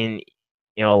as being,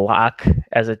 a lock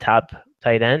as a top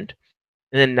tight end.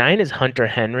 And then 9 is Hunter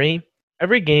Henry.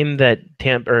 Every game that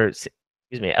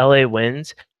LA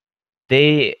wins,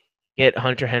 they get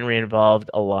Hunter Henry involved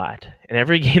a lot. And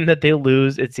every game that they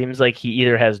lose, it seems like he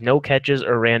either has no catches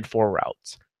or ran 4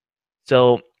 routes.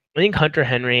 So I think Hunter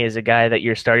Henry is a guy that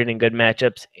you're starting in good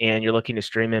matchups and you're looking to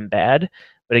stream him bad.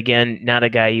 But again, not a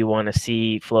guy you want to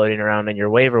see floating around on your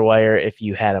waiver wire if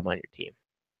you had him on your team.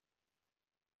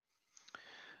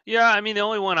 Yeah, I mean, the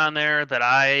only one on there that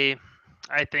I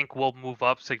think will move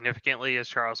up significantly is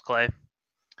Charles Clay.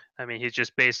 I mean, he's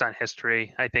just based on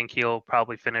history. I think he'll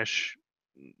probably finish,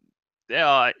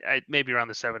 maybe around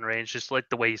the 7 range. Just like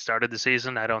the way he started the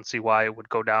season, I don't see why it would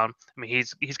go down. I mean,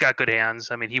 he's got good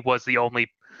hands. I mean, he was the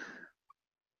only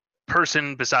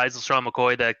person besides LeSean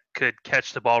McCoy that could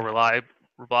catch the ball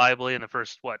reliably in the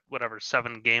first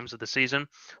 7 games of the season.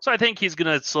 So I think he's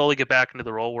going to slowly get back into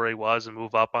the role where he was and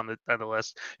move up on the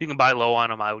list. You can buy low on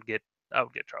him. I would get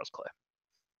Charles Clay.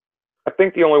 I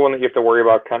think the only one that you have to worry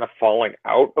about kind of falling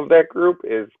out of that group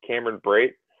is Cameron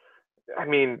Brate. I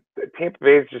mean, Tampa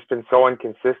Bay's just been so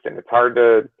inconsistent. It's hard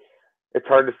to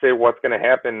say what's going to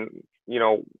happen,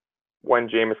 when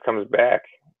Jameis comes back.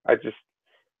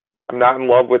 I'm not in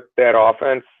love with that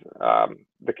offense,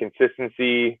 the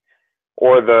consistency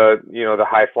or the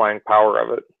high flying power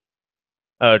of it.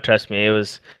 Oh, trust me, when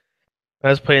I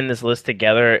was putting this list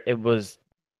together, it was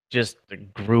just a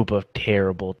group of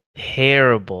terrible,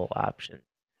 terrible options.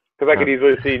 Because I could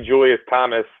easily see Julius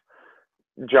Thomas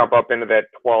jump up into that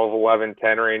 12, 11,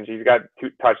 10 range. He's got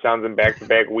 2 touchdowns in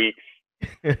back-to-back weeks.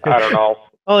 I don't know.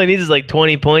 All he needs is like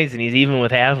 20 points, and he's even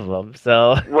with half of them.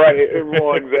 So right.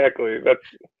 Well, exactly.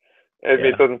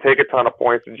 It doesn't take a ton of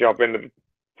points to jump into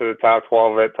the top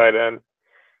 12 at tight end.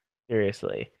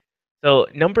 Seriously. So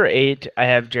number 8, I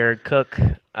have Jared Cook.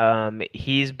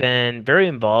 He's been very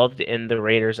involved in the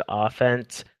Raiders'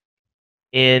 offense.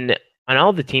 On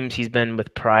all the teams he's been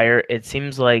with prior, it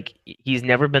seems like he's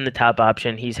never been the top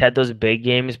option. He's had those big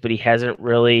games, but he hasn't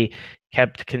really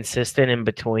kept consistent in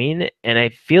between. And I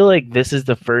feel like this is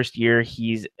the first year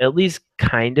he's at least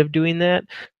kind of doing that.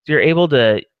 So you're able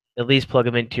to at least plug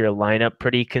him into your lineup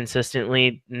pretty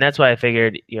consistently. And that's why I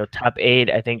figured, top 8,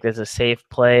 I think that's a safe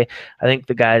play. I think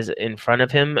the guys in front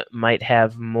of him might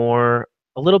have a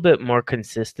little bit more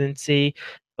consistency,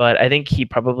 but I think he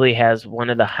probably has one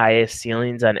of the highest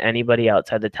ceilings on anybody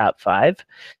outside the top 5.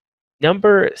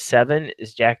 Number 7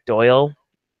 is Jack Doyle.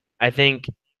 I think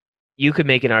you could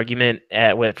make an argument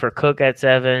for Cook at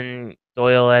 7,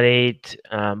 Doyle at 8,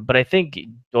 but I think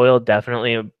Doyle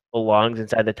definitely belongs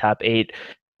inside the top 8.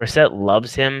 Brissett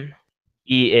loves him.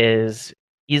 He is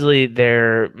easily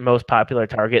their most popular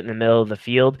target in the middle of the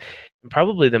field, and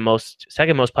probably the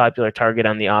second most popular target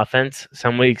on the offense.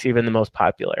 Some weeks even the most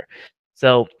popular.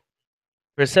 So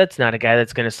Brissett's not a guy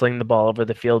that's going to sling the ball over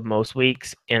the field most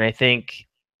weeks, and I think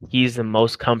he's the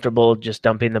most comfortable just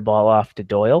dumping the ball off to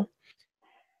Doyle.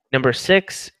 Number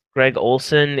 6, Greg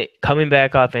Olsen, coming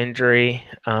back off injury.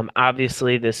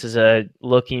 Obviously, this is a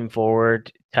looking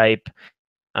forward type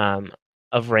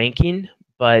of ranking,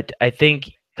 but I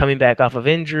think coming back off of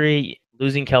injury,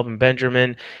 losing Kelvin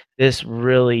Benjamin, this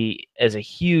really is a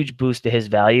huge boost to his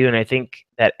value, and I think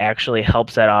that actually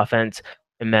helps that offense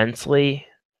immensely.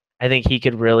 I think he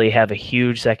could really have a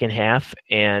huge second half,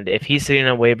 and if he's sitting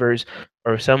on waivers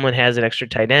or if someone has an extra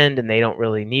tight end and they don't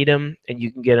really need him and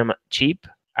you can get him cheap,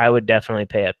 I would definitely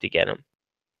pay up to get him.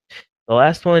 The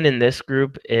last one in this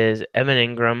group is Evan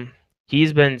Ingram.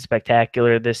 He's been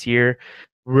spectacular this year.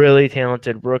 Really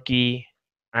talented rookie.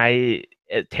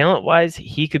 Talent-wise,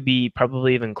 he could be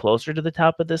probably even closer to the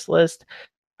top of this list.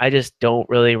 I just don't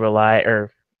really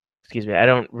I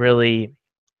don't really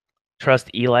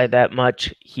trust Eli that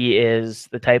much. He is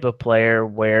the type of player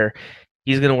where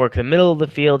he's going to work the middle of the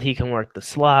field. He can work the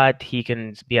slot. He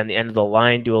can be on the end of the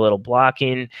line, do a little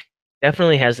blocking.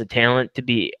 Definitely has the talent to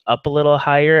be up a little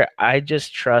higher. I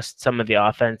just trust some of the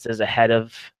offenses ahead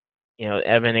of,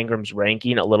 Evan Ingram's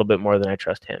ranking a little bit more than I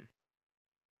trust him.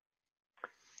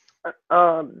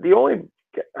 I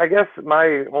guess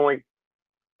my only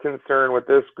concern with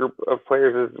this group of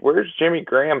players is where's Jimmy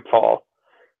Graham fall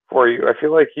for you? I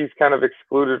feel like he's kind of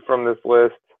excluded from this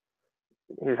list.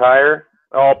 He's higher.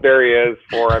 Oh, there he is.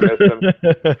 4, I missed him.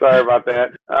 Sorry about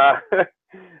that.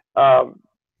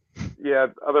 Yeah,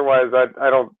 otherwise,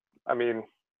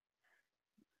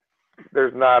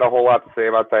 there's not a whole lot to say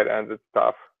about tight ends. It's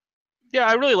tough. Yeah,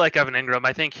 I really like Evan Ingram.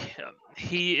 I think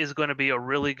he is going to be a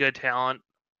really good talent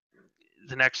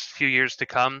the next few years to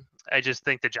come. I just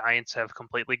think the Giants have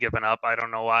completely given up. I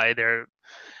don't know why they're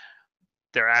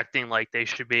acting like they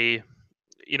should be,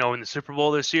 in the Super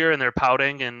Bowl this year, and they're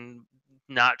pouting and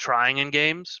not trying in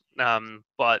games.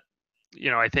 But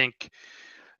I think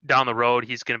down the road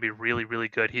he's going to be really, really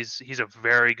good. He's a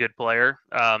very good player,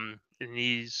 and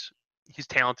he's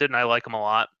talented, and I like him a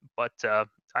lot. But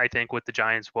I think with the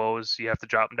Giants' woes, you have to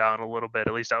drop him down a little bit,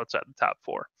 at least outside the top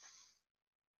 4.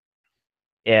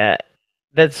 Yeah,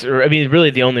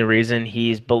 really the only reason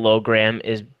he's below Graham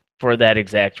is for that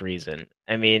exact reason.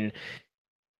 It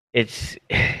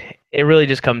really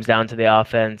just comes down to the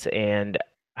offense and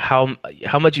how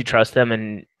much you trust them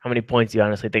and how many points you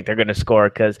honestly think they're going to score.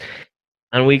 Because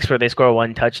on weeks where they score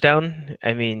 1 touchdown,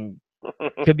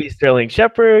 could be Sterling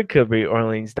Shepard, could be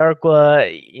Orleans Darkwa.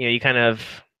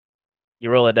 You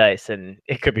roll a dice and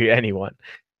it could be anyone.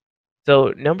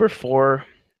 So number 4,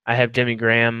 I have Jimmy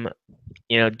Graham.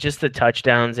 Just the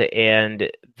touchdowns and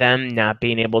them not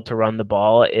being able to run the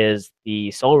ball is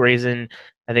the sole reason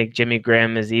I think Jimmy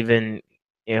Graham is even,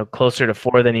 closer to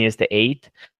 4 than he is to 8.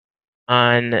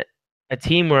 On a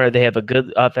team where they have a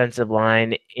good offensive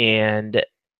line and,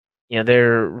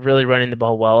 they're really running the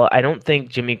ball well, I don't think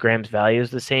Jimmy Graham's value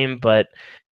is the same, but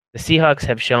the Seahawks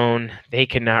have shown they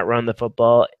cannot run the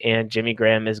football, and Jimmy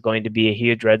Graham is going to be a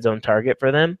huge red zone target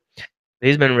for them.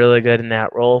 He's been really good in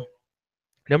that role.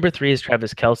 Number 3 is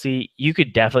Travis Kelce. You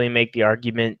could definitely make the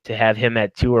argument to have him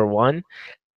at 2 or 1.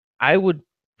 I would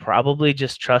probably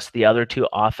just trust the other 2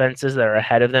 offenses that are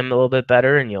ahead of them a little bit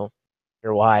better, and you'll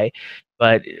hear why.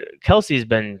 But Kelce's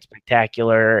been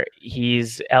spectacular.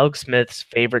 He's Alex Smith's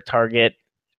favorite target.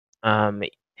 I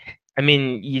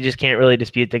mean, you just can't really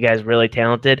dispute the guy's really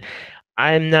talented.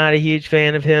 I'm not a huge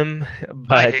fan of him, I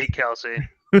but hate Kelsey.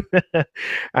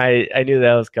 I knew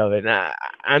that was coming.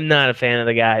 I'm not a fan of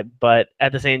the guy, but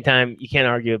at the same time, you can't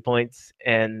argue with points,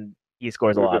 and he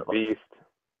scores a He was lot a of them. beast.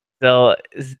 So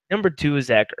number 2 is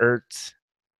Zach Ertz.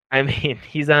 I mean,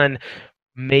 he's on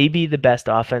maybe the best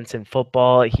offense in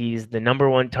football. He's the number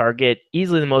 1 target,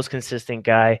 easily the most consistent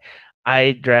guy.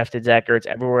 I drafted Zach Ertz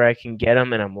everywhere I can get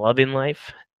him, and I'm loving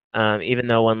life. Even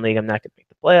though one league I'm not going to make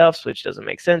the playoffs, which doesn't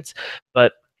make sense.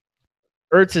 But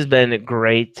Ertz has been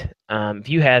great. If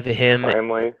you have him,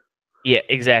 Timely. yeah,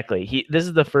 exactly. This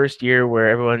is the first year where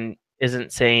everyone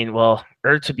isn't saying, well,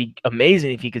 Ertz would be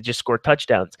amazing if he could just score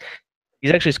touchdowns.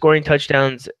 He's actually scoring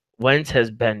touchdowns. Wentz has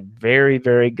been very,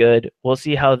 very good. We'll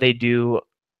see how they do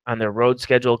on their road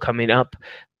schedule coming up,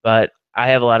 but I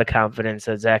have a lot of confidence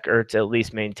that Zach Ertz at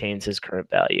least maintains his current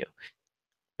value.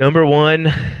 Number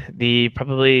 1, the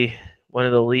probably one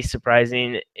of the least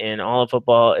surprising in all of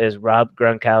football is Rob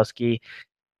Gronkowski.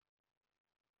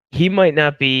 He might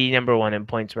not be number 1 in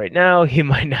points right now. He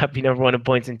might not be number 1 in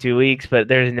points in 2 weeks, but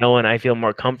there's no one I feel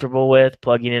more comfortable with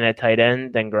plugging in at tight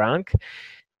end than Gronk.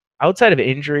 Outside of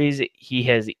injuries, he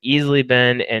has easily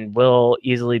been and will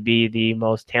easily be the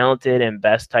most talented and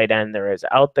best tight end there is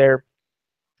out there.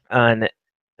 On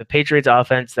the Patriots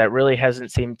offense, that really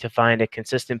hasn't seemed to find a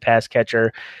consistent pass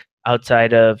catcher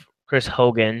outside of Chris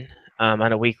Hogan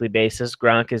on a weekly basis.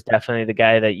 Gronk is definitely the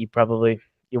guy that you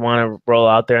want to roll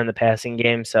out there in the passing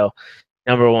game. So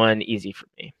number 1, easy for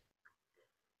me.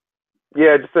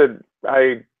 Yeah,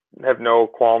 I have no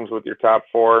qualms with your top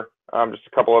 4. Just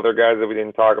a couple other guys that we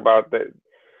didn't talk about that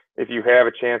if you have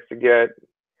a chance to get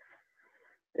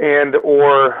and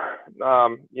or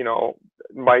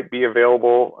might be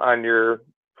available on your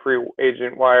free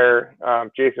agent wire.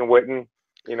 Jason Witten,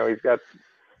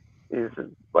 he's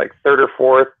like 3rd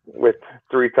or 4th with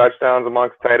 3 touchdowns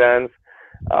amongst tight ends.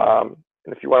 And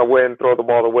if you want to win, throw the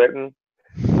ball to Witten.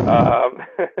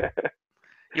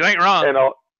 You ain't wrong.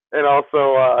 And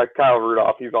also Kyle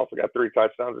Rudolph, he's also got 3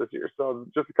 touchdowns this year. So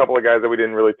just a couple of guys that we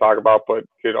didn't really talk about, but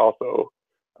could also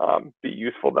be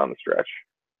useful down the stretch.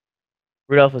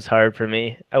 Rudolph was hard for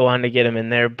me. I wanted to get him in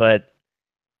there, but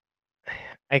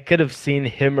I could have seen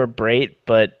him or Brate,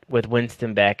 but with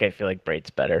Winston back, I feel like Brate's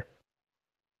better.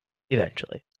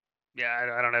 Eventually. Yeah,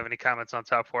 I don't have any comments on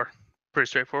top 4. Pretty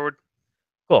straightforward.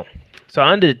 Cool. So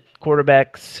on to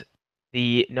quarterbacks.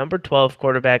 The number 12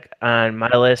 quarterback on my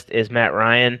list is Matt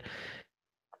Ryan.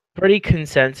 Pretty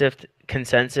consensus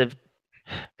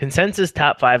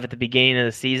top 5 at the beginning of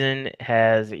the season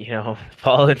has,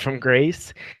 fallen from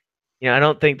grace. I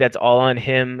don't think that's all on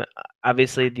him.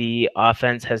 Obviously, the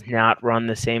offense has not run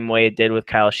the same way it did with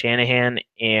Kyle Shanahan,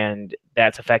 and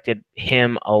that's affected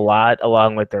him a lot,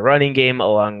 along with their running game,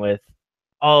 along with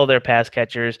all their pass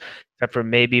catchers, except for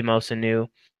maybe Mosanu.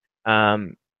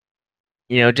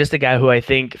 Just a guy who I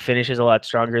think finishes a lot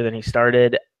stronger than he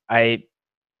started. To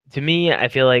me, I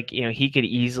feel like, he could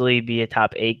easily be a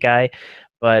top 8 guy,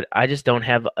 but I just don't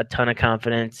have a ton of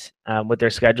confidence with their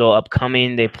schedule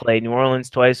upcoming. They play New Orleans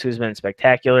twice, who's been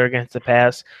spectacular against the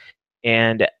pass.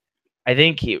 And I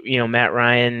think, Matt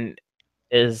Ryan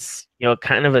is,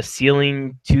 kind of a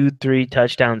ceiling 2-3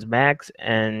 touchdowns max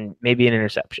and maybe an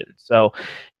interception. So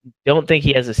don't think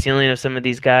he has a ceiling of some of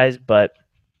these guys, but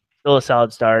still a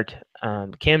solid start.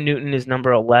 Cam Newton is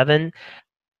number 11.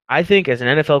 I think as an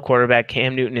NFL quarterback,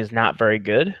 Cam Newton is not very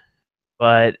good,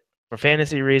 but for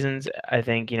fantasy reasons, I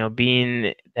think,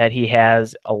 being that he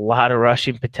has a lot of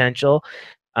rushing potential,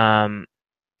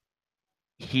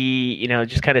 he,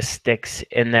 just kind of sticks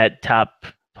in that top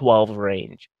 12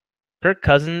 range. Kirk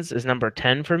Cousins is number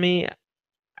 10 for me.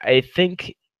 I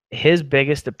think his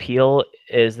biggest appeal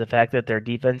is the fact that their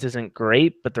defense isn't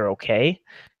great, but they're okay.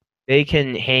 They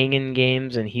can hang in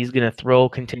games, and he's going to throw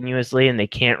continuously, and they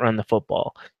can't run the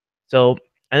football. So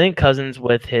I think Cousins,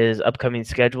 with his upcoming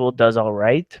schedule, does all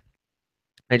right.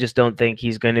 I just don't think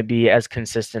he's going to be as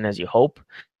consistent as you hope.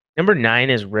 Number 9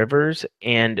 is Rivers,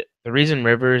 and the reason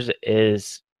Rivers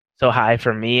is so high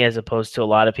for me as opposed to a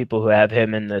lot of people who have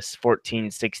him in this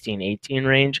 14, 16, 18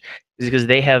 range is because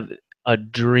they have a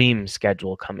dream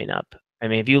schedule coming up. I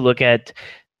mean, if you look at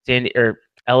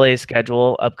LA's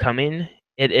schedule upcoming,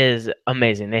 it is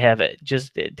amazing. They have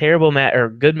just a terrible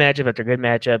good matchup after good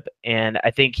matchup, and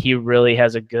I think he really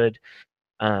has a good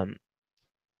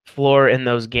floor in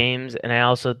those games, and I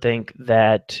also think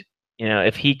that,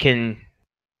 if he can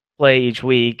play each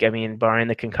week, I mean, barring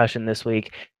the concussion this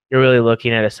week, you're really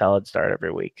looking at a solid start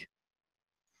every week.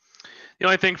 The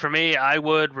only thing for me, I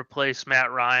would replace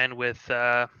Matt Ryan with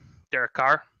Derek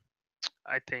Carr.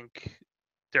 I think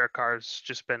Derek Carr's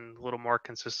just been a little more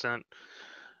consistent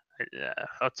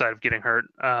outside of getting hurt,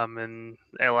 and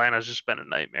Atlanta's just been a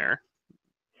nightmare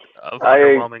of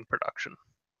underwhelming production.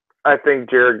 I think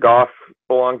Jared Goff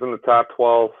belongs in the top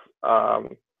 12.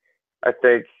 I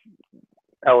think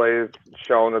LA's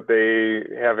shown that they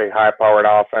have a high-powered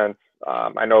offense.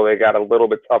 I know they got a little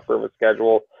bit tougher of a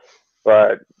schedule,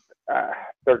 but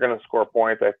they're going to score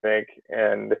points, I think,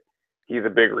 and he's a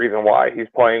big reason why. He's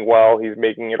playing well. He's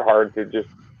making it hard to just,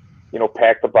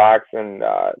 pack the box, and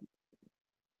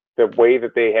the way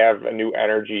that they have a new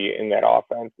energy in that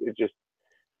offense is just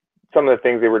some of the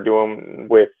things they were doing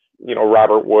with,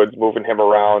 Robert Woods, moving him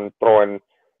around, throwing,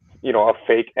 a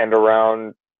fake end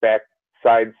around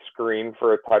backside screen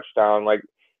for a touchdown, like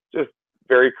just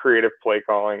very creative play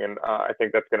calling, and I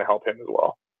think that's going to help him as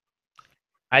well.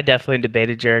 I definitely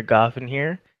debated Jared Goff in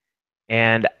here,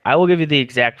 and I will give you the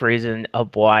exact reason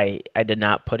of why I did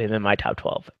not put him in my top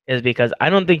 12 is because I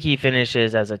don't think he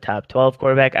finishes as a top 12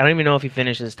 quarterback. I don't even know if he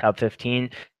finishes top 15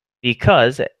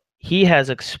 because he has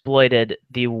exploited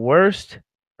the worst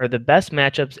or the best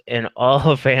matchups in all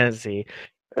of fantasy.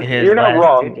 You're not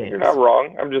wrong. You're not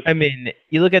wrong. I mean,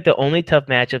 you look at the only tough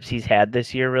matchups he's had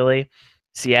this year, really,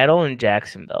 Seattle and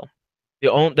Jacksonville.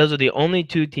 Those are the only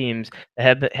two teams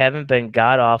that haven't been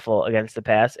god awful against the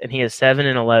pass, and he has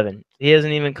 7-11. He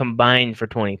hasn't even combined for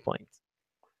 20 points.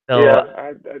 So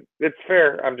yeah, it's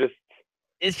fair.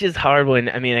 It's just hard when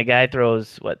a guy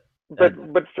throws what. But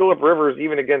Phillip Rivers,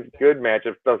 even against good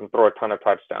matchups, doesn't throw a ton of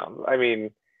touchdowns. I mean,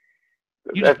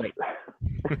 that's.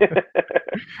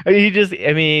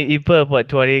 He put up what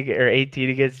 20 or 18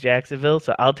 against Jacksonville,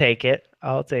 so I'll take it.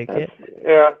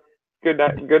 Yeah, good,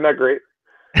 not great.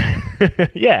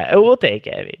 Yeah, we'll take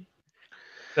it.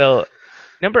 So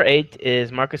number 8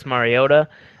 is Marcus Mariota,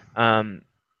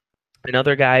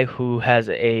 another guy who has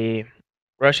a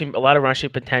lot of rushing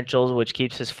potentials, which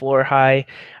keeps his floor high.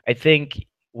 I think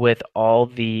with all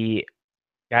the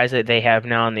guys that they have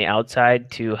now on the outside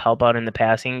to help out in the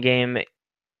passing game,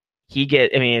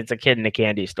 it's a kid in a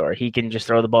candy store. He can just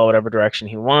throw the ball whatever direction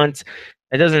he wants.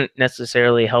 It doesn't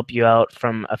necessarily help you out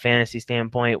from a fantasy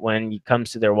standpoint when it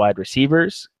comes to their wide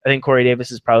receivers. I think Corey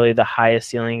Davis is probably the highest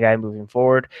ceiling guy moving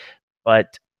forward,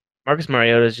 but Marcus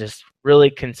Mariota is just really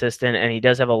consistent, and he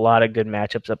does have a lot of good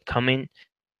matchups upcoming.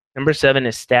 Number 7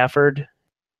 is Stafford.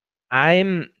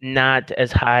 I'm not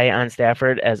as high on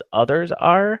Stafford as others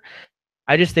are.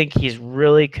 I just think he's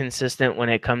really consistent when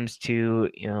it comes to,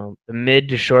 the mid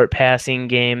to short passing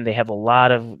game. They have a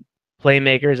lot of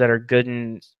playmakers that are good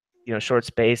in, short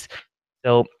space.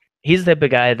 So he's the type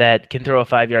of guy that can throw a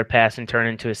 5-yard pass and turn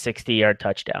into a 60-yard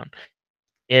touchdown.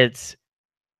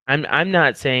 I'm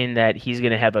not saying that he's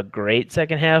going to have a great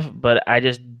second half, but I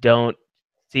just don't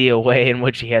see a way in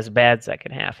which he has a bad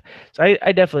second half. So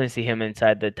I definitely see him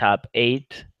inside the top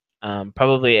 8.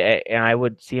 Probably, and I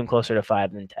would see him closer to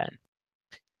 5 than 10.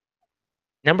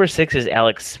 Number 6 is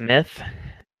Alex Smith.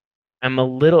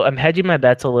 I'm hedging my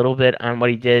bets a little bit on what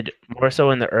he did more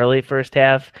so in the early first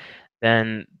half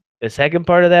than the second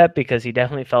part of that because he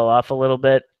definitely fell off a little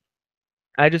bit.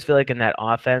 I just feel like in that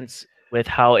offense, with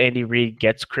how Andy Reid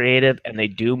gets creative and they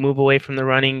do move away from the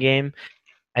running game,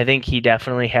 I think he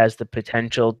definitely has the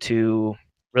potential to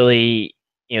really,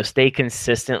 stay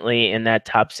consistently in that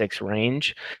top 6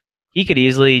 range. He could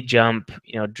easily jump,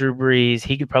 Drew Brees.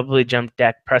 He could probably jump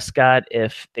Dak Prescott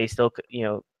if they still,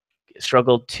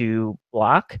 struggled to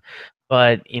block.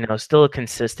 But, still a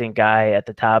consistent guy at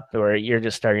the top where you're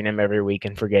just starting him every week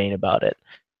and forgetting about it.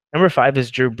 Number 5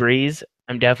 is Drew Brees.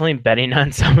 I'm definitely betting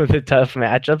on some of the tough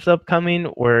matchups upcoming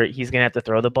where he's going to have to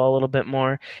throw the ball a little bit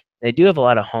more. They do have a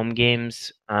lot of home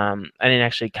games. I didn't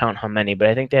actually count how many, but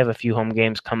I think they have a few home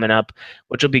games coming up,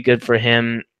 which will be good for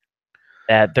him,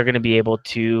 that they're going to be able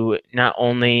to not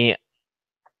only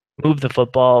move the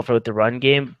football with the run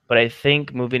game, but I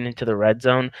think moving into the red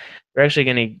zone, they're actually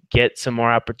going to get some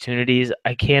more opportunities.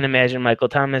 I can't imagine Michael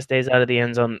Thomas stays out of the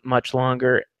end zone much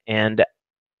longer, and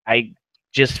I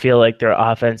just feel like their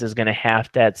offense is going to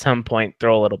have to, at some point,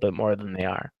 throw a little bit more than they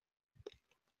are.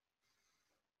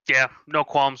 Yeah, no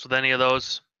qualms with any of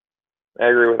those. I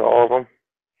agree with all of them.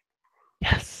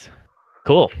 Yes.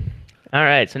 Cool. All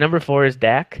right, so number 4 is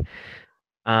Dak.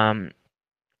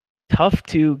 Tough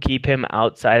to keep him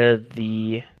outside of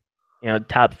the,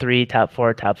 top 3, top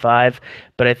 4, top 5.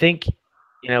 But I think,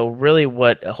 really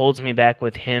what holds me back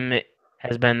with him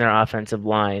has been their offensive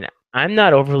line. I'm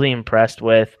not overly impressed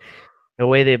with the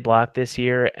way they blocked this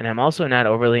year, and I'm also not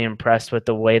overly impressed with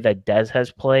the way that Dez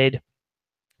has played.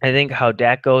 I think how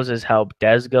Dak goes is how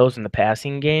Dez goes in the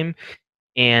passing game,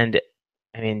 and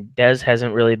I mean Dez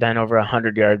hasn't really been over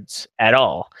 100 yards at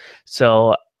all.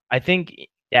 So I think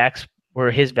Dak's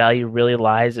where his value really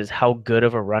lies is how good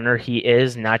of a runner he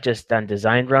is, not just on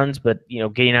designed runs, but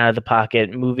getting out of the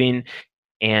pocket, moving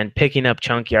and picking up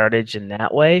chunk yardage in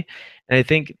that way. And I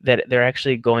think that they're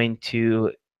actually going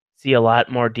to see a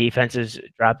lot more defenses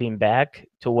dropping back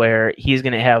to where he's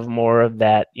going to have more of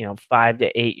that, 5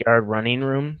 to 8 yard running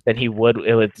room than he would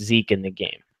with Zeke in the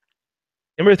game.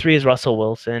 Number 3 is Russell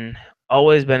Wilson.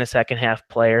 Always been a second half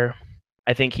player.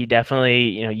 I think he definitely,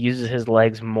 uses his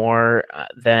legs more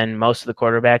than most of the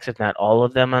quarterbacks, if not all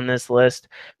of them on this list.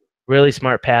 Really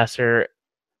smart passer,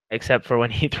 except for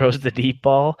when he throws the deep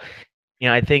ball.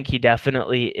 I think he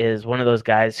definitely is one of those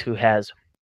guys who has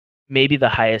maybe the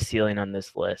highest ceiling on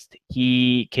this list.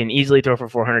 He can easily throw for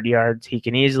 400 yards. He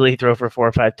can easily throw for 4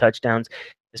 or 5 touchdowns,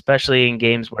 especially in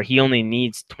games where he only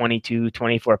needs 22,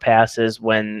 24 passes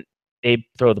when they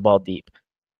throw the ball deep.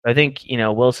 I think,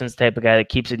 Wilson's the type of guy that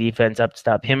keeps the defense up to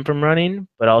stop him from running,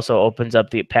 but also opens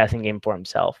up the passing game for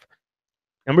himself.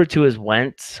 Number 2 is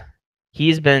Wentz.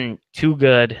 He's been too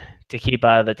good to keep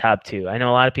out of the top 2. I know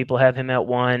a lot of people have him at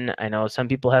 1. I know some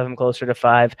people have him closer to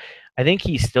 5. I think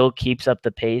he still keeps up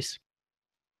the pace.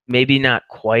 Maybe not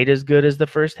quite as good as the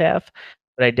first half,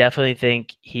 but I definitely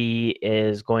think he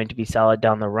is going to be solid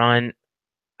down the run.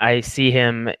 I see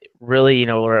him really,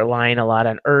 relying a lot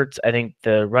on Ertz. I think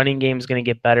the running game is going to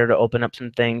get better to open up some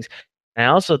things. And I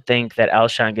also think that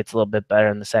Alshon gets a little bit better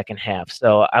in the second half.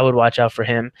 So I would watch out for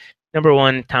him. Number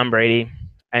 1, Tom Brady.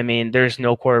 I mean, there's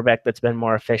no quarterback that's been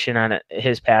more efficient on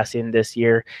his passing this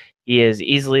year. He is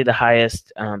easily the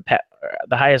highest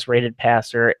rated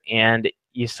passer, and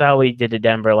you saw what he did to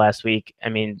Denver last week. I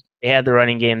mean, they had the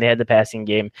running game, they had the passing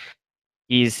game.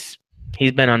 He's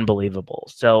been unbelievable.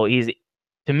 So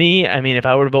to me, I mean, if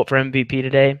I were to vote for MVP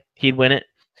today, he'd win it,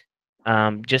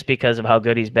 just because of how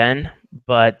good he's been.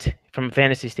 But from a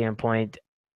fantasy standpoint,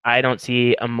 I don't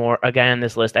see a guy on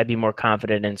this list I'd be more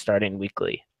confident in starting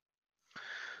weekly.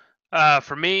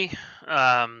 For me,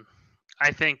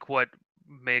 I think what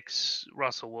makes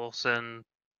Russell Wilson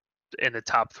in the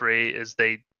top 3 is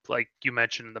they, like you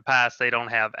mentioned in the past, they don't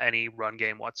have any run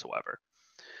game whatsoever.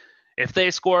 If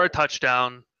they score a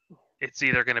touchdown, it's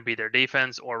either going to be their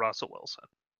defense or Russell Wilson.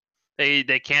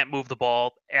 They can't move the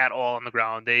ball at all on the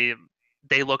ground.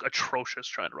 They look atrocious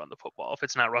trying to run the football if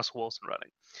it's not Russell Wilson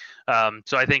running.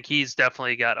 So I think he's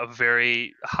definitely got a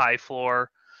very high floor.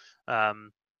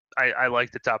 I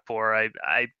like the top 4.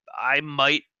 I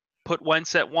might put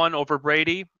Wentz at 1 over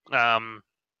Brady, but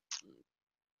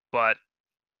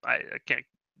I can't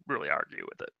really argue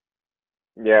with it.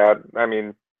 Yeah, I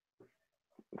mean,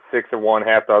 6 of one,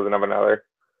 half dozen of another.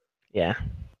 Yeah.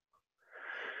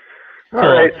 All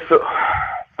right, so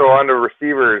on to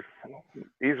receivers.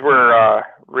 These were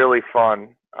really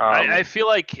fun. I feel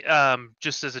like,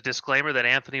 just as a disclaimer, that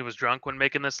Anthony was drunk when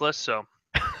making this list, so.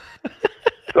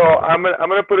 So I'm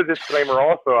gonna put a disclaimer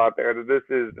also out there that this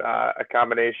is a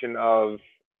combination of,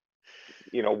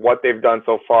 what they've done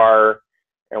so far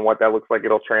and what that looks like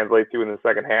it'll translate to in the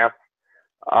second half.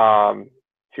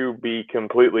 To be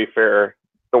completely fair,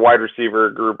 the wide receiver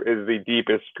group is the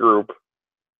deepest group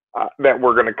that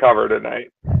we're going to cover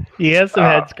tonight. You have some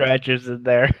head scratchers in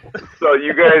there. So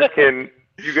you guys can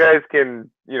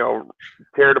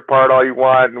tear it apart all you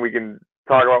want, and we can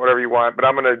talk about whatever you want. But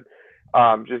I'm going to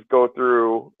just go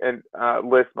through and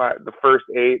list the first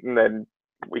 8, and then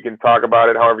we can talk about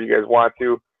it however you guys want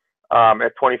to.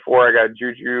 At 24, I got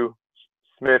Juju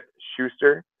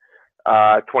Smith-Schuster.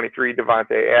 23,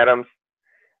 Devontae Adams.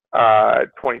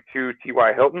 22,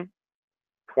 T.Y. Hilton.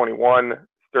 21,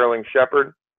 Sterling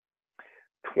Shepard.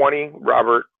 20,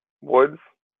 Robert Woods.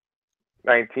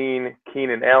 19,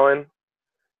 Keenan Allen.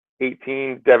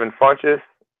 18, Devin Funchess.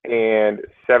 And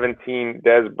 17,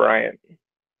 Dez Bryant.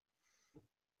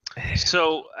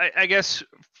 So I guess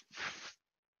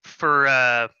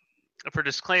for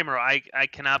disclaimer, I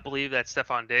cannot believe that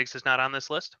Stefon Diggs is not on this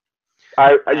list.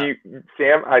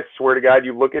 Sam, I swear to God,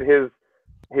 you look at his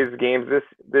games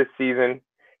this season.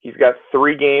 He's got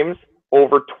 3 games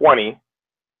over 20.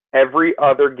 Every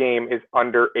other game is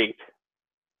under 8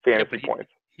 fantasy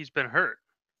points. He's been hurt.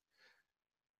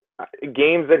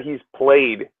 Games that he's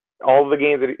played, all the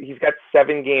games that he's got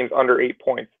 7 games under 8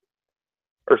 points,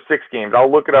 or 6 games.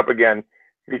 I'll look it up again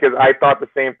because I thought the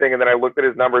same thing, and then I looked at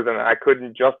his numbers and I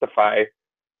couldn't justify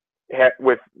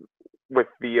with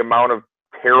the amount of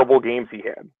terrible games he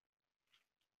had.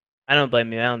 I don't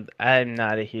blame you. I'm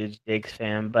not a huge Diggs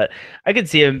fan, but I could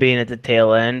see him being at the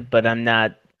tail end. But I'm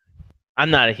not. I'm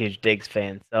not a huge Diggs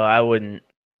fan, so I wouldn't,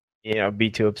 be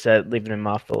too upset leaving him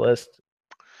off the list.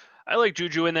 I like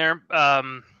Juju in there.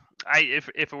 If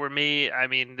it were me, I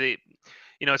mean,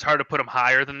 it's hard to put him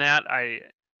higher than that. I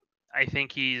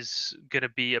think he's going to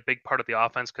be a big part of the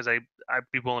offense because I'd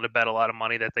be willing to bet a lot of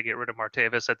money that they get rid of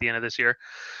Martavis at the end of this year.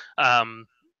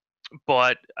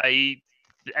 But I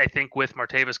think with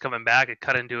Martavis coming back, it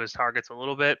cut into his targets a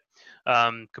little bit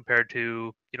compared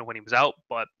to when he was out.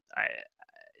 But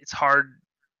it's hard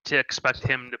to expect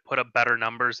him to put up better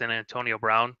numbers than Antonio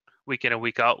Brown week in and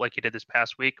week out like he did this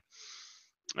past week.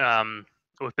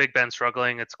 With Big Ben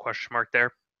struggling, it's a question mark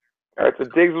there. All right, so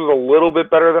Diggs was a little bit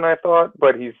better than I thought,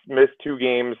 but he's missed 2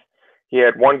 games. He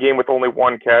had 1 game with only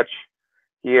 1 catch.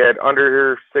 He had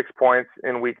under 6 points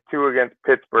in week 2 against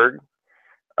Pittsburgh.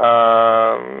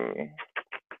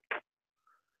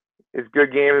 His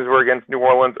good games were against New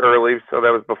Orleans early, so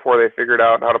that was before they figured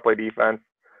out how to play defense.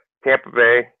 Tampa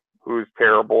Bay, who's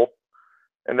terrible.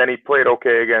 And then he played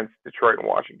okay against Detroit and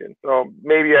Washington. So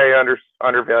maybe I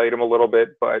undervalued him a little bit,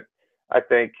 but I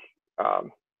think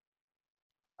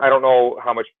I don't know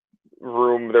how much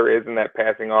room there is in that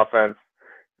passing offense.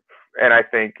 And I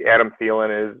think Adam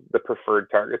Thielen is the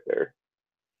preferred target there.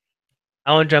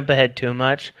 I won't jump ahead too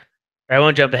much. Or I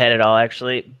won't jump ahead at all,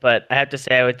 actually. But I have to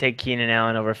say I would take Keenan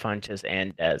Allen over Funchess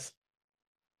and Dez.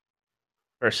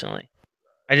 Personally.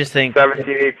 I just think 17,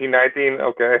 18, 19,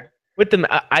 okay. With them,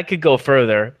 I could go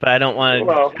further, but I don't want to.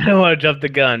 Well, I don't want to jump the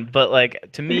gun. But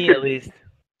like to me, at least,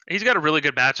 he's got a really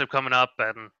good matchup coming up,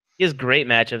 and he has great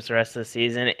matchups the rest of the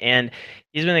season. And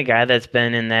he's been a guy that's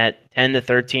been in that 10 to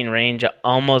 13 range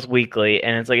almost weekly.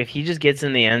 And it's like if he just gets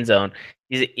in the end zone,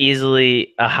 he's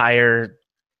easily a higher.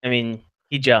 I mean,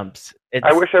 he jumps.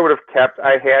 I wish I would have kept.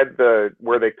 I had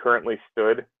where they currently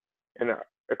stood, and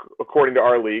according to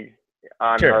our league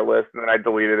on our list, and then I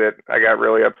deleted it. I got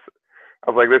really upset. I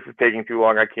was like, this is taking too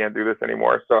long. I can't do this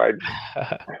anymore. So I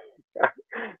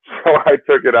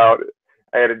took it out.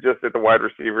 I had it just at the wide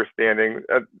receiver standing.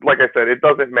 Like I said, it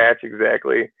doesn't match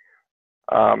exactly.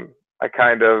 I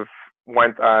kind of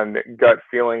went on gut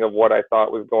feeling of what I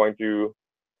thought was going to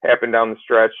happen down the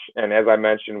stretch. And as I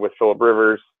mentioned with Phillip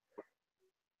Rivers,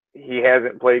 he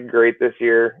hasn't played great this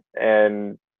year,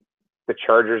 and the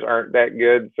Chargers aren't that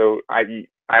good. So I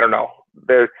don't know.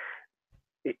 The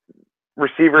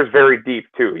receivers very deep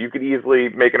too. You could easily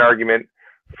make an argument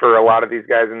for a lot of these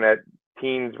guys in that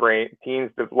teens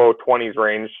to low 20s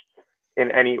range in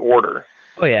any order.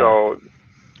 Oh yeah. So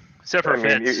except for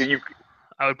Fitz,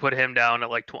 I would put him down at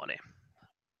like 20.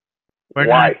 We're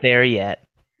not there yet.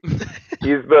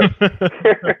 He's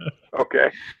the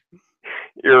okay.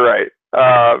 You're right.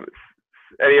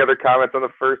 Any other comments on the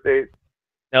first 8?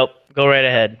 Nope. Go right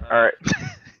ahead. All right.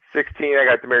 16, I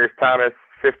got Demaryius Thomas.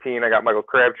 15, I got Michael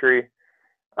Crabtree.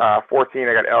 14,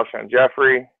 I got Alshon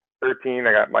Jeffrey. 13,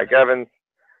 I got Mike Evans.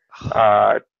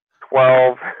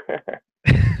 12,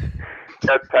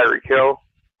 got Tyreek Hill.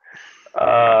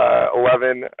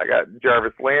 11, I got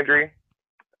Jarvis Landry.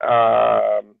 10,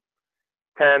 I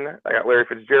got Larry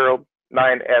Fitzgerald.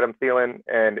 9, Adam Thielen.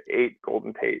 And 8,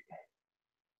 Golden Tate.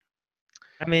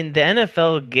 I mean, the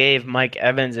NFL gave Mike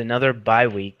Evans another bye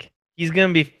week. He's going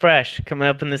to be fresh coming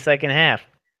up in the second half.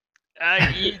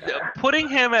 Putting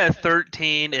him at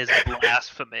 13 is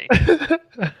blasphemy.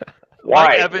 Why?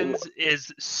 Mike Evans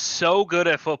is so good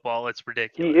at football, it's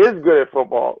ridiculous. He is good at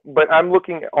football, but I'm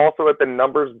looking also at the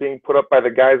numbers being put up by the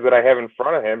guys that I have in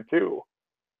front of him, too.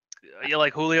 You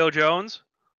like Julio Jones?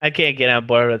 I can't get on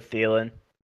board with Thielen.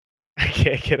 I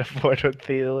can't get on board with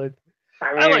Thielen.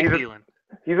 I like Thielen.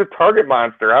 He's a target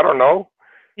monster. I don't know.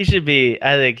 I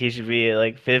think he should be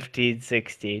like 15,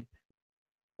 16.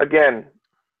 Again,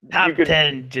 top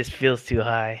 10 just feels too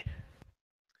high.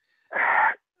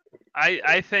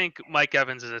 I think Mike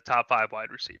Evans is a top 5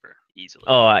 wide receiver easily.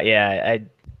 Oh yeah,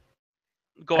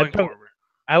 going forward.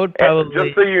 I would probably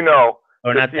just so you know,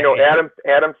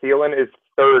 Adam Thielen is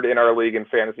 3rd in our league in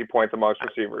fantasy points amongst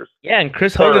receivers. Yeah, and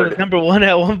Chris Hogan was number 1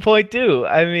 at one point too.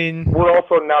 I mean, we're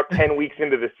also now 10 weeks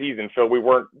into the season, Phil. We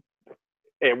weren't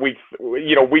at week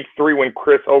 3 when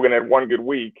Chris Hogan had one good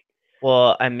week.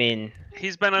 Well, I mean,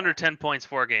 he's been under 10 points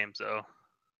 4 games though.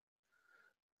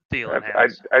 Thielen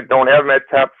has. I don't have him at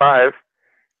top 5.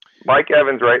 Mike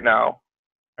Evans right now.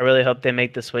 I really hope they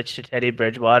make the switch to Teddy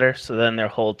Bridgewater, so then their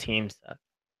whole team sucks.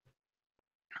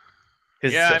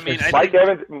 Yeah, I mean, Mike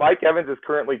Evans is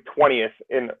currently 20th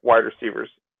in wide receivers.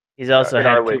 He's also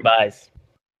had 2 buys.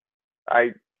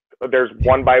 There's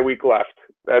 1 bye week left.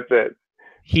 That's it.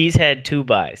 He's had 2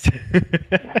 buys.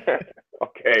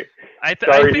 Okay. Okay. I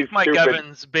Sorry, think he's Mike stupid.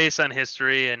 Evans, based on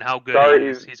history and how good Sorry, he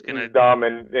is, he's gonna. he's dumb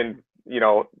and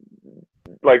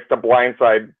likes to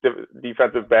blindside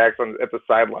defensive backs at the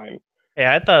sideline.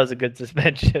 Yeah, I thought it was a good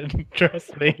suspension.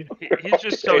 Trust me. He's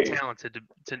just so Okay. talented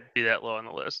to be that low on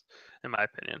the list, in my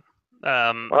opinion.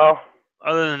 Well,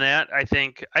 Other than that, I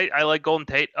think I like Golden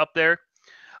Tate up there.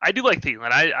 I do like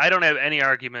Thielen. I don't have any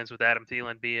arguments with Adam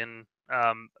Thielen being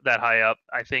that high up.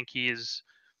 I think he is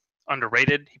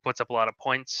underrated. He puts up a lot of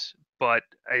points, but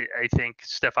I think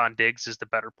Stephon Diggs is the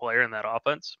better player in that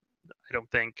offense. I don't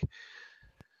think.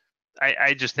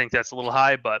 I just think that's a little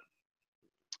high, but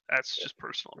that's just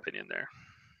personal opinion there.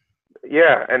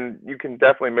 yeah, and you can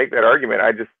definitely make that argument.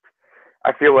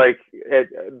 I feel like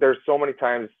there's so many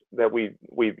times that we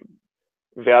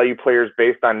value players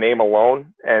based on name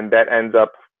alone, and that ends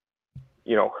up,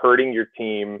 hurting your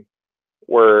team.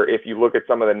 Where if you look at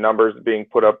some of the numbers being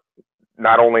put up,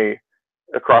 not only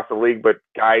across the league, but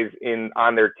guys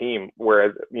on their team,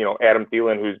 whereas Adam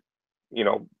Thielen, who's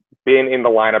been in the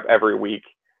lineup every week,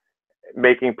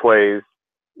 making plays,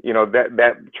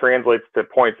 that translates to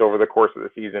points over the course of the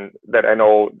season. That I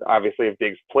know, obviously, if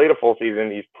Diggs played a full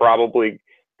season, he's probably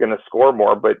going to score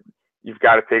more, but you've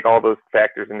got to take all those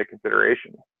factors into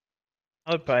consideration.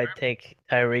 I would probably take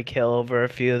Tyreek Hill over a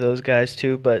few of those guys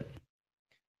too, but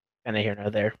kind of here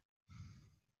nor there.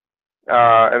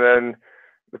 And then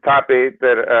the top 8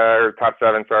 or top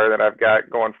 7, sorry, that I've got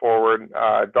going forward: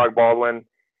 Doug Baldwin,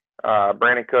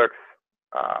 Brandon Cooks,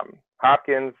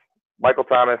 Hopkins, Michael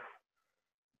Thomas,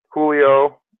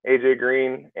 Julio, AJ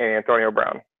Green, and Antonio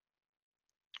Brown.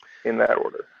 In that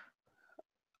order.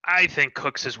 I think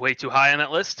Cooks is way too high on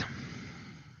that list.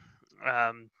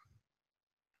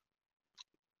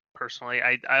 Personally,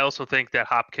 I also think that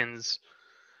Hopkins.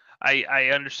 I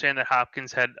understand that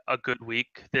Hopkins had a good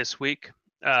week this week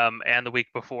and the week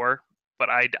before, but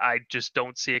I just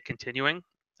don't see it continuing.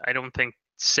 I don't think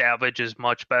Savage is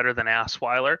much better than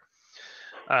Osweiler.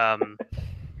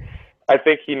 I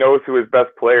think he knows who his best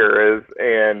player is,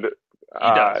 and he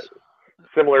does.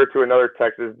 Similar to another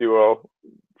Texas duo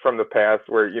from the past,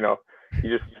 where you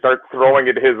just start throwing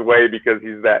it his way because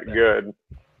he's that good.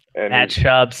 And Matt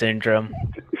Schaub syndrome.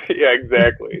 Yeah,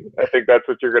 exactly. I think that's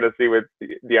what you're going to see with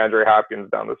DeAndre Hopkins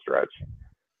down the stretch.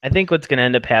 I think what's going to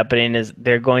end up happening is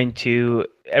everyone's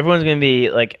going to be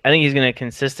like, I think he's going to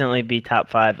consistently be top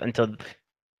 5 until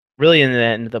really in the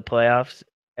end of the playoffs.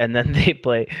 And then they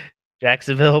play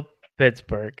Jacksonville,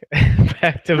 Pittsburgh,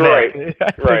 back to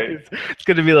back. Right. It's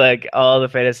going to be like all the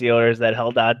fantasy owners that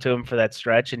held on to him for that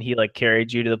stretch, and he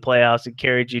carried you to the playoffs and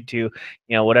carried you to,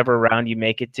 whatever round you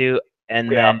make it to. And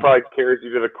then probably carries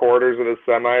you to the quarters and the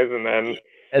semis,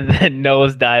 and then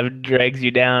nosedive drags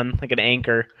you down like an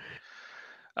anchor.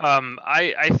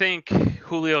 I think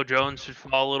Julio Jones should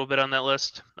fall a little bit on that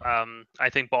list. I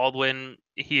think Baldwin,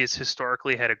 he has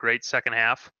historically had a great second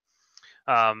half.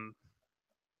 I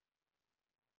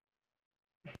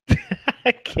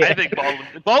think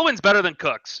Baldwin's better than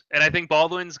Cooks, and I think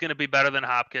Baldwin's going to be better than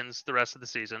Hopkins the rest of the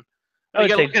season. You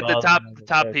got to look at the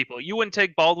top people. You wouldn't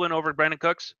take Baldwin over Brandon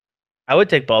Cooks? I would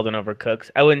take Baldwin over Cooks.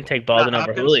 I wouldn't take Baldwin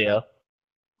over Julio.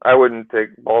 I wouldn't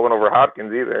take Baldwin over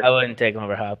Hopkins either. I wouldn't take him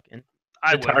over Hopkins.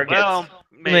 I would. Targets. Well,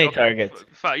 many targets.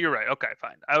 You're right. Okay,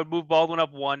 fine. I would move Baldwin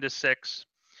up 1 to 6.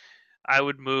 I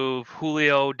would move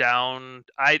Julio down.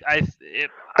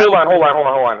 Hold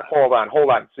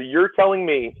on. So you're telling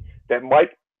me that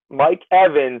Mike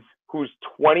Evans, who's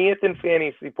 20th in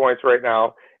fantasy points right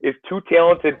now, is too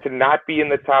talented to not be in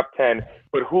the top 10,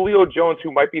 but Julio Jones,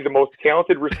 who might be the most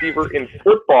talented receiver in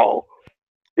football,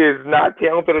 is not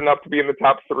talented enough to be in the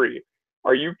top 3.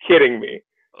 Are you kidding me?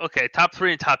 Okay, top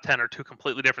 3 and top 10 are two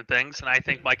completely different things, and I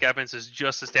think Mike Evans is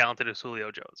just as talented as Julio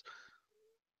Jones.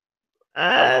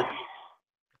 I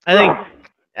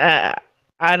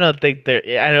don't think they're.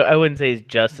 I wouldn't say he's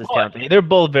just as talented. They're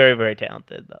both very, very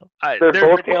talented, though. They're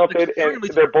both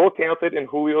talented, and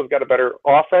Julio's got a better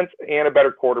offense and a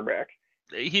better quarterback.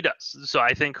 He does. So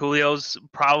I think Julio's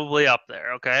probably up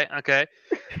there. Okay. I'm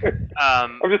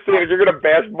just saying, if you're gonna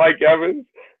bash Mike Evans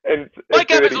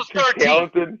Mike Evans was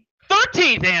 13th.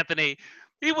 13th, Anthony.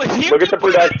 Look at the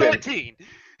production. 13.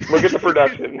 Look at the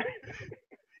production.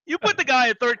 You put the guy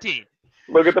at 13.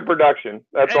 Look at the production.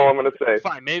 That's all I'm going to say.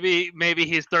 Fine. Maybe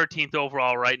he's 13th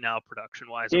overall right now,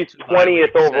 production-wise. He's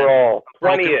 20th overall.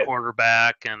 20th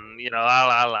quarterback, and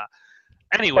la.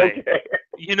 Anyway, okay.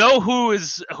 You know who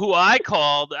I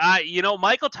called?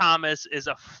 Michael Thomas is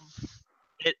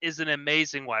an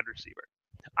amazing wide receiver.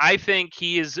 I think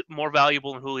he is more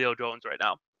valuable than Julio Jones right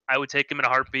now. I would take him in a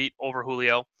heartbeat over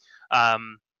Julio.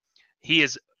 He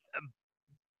is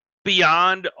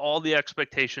beyond all the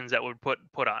expectations that would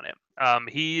put on him.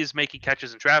 He's making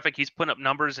catches in traffic. He's putting up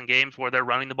numbers in games where they're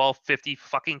running the ball 50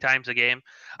 fucking times a game.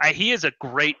 He is a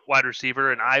great wide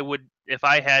receiver, and I would, if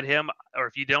I had him, or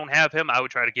if you don't have him, I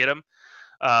would try to get him.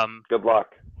 Good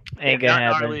luck. Ain't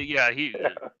gonna happen. League,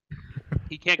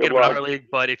 he can't Good get him in luck. our league,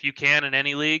 but if you can in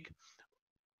any league,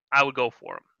 I would go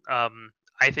for him.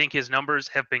 I think his numbers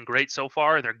have been great so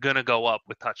far, and they're gonna go up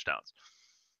with touchdowns.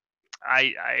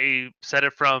 I said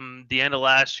it from the end of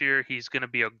last year. He's going to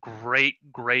be a great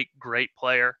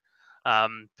player,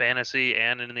 fantasy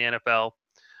and in the NFL.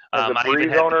 As a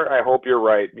Breeze owner, I hope you're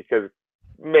right, because,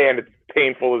 man, it's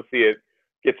painful to see it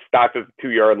get stopped at the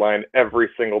 2-yard line every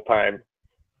single time.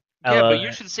 Yeah, but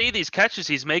you should see these catches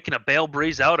he's making to bail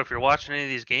Breeze out if you're watching any of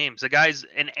these games. The guy's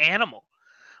an animal.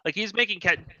 Like, he's making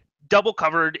double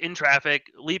covered in traffic,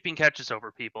 leaping catches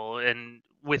over people, and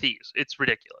with ease. It's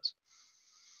ridiculous.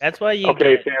 That's why you.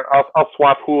 Okay, Sam. I'll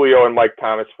swap Julio and Mike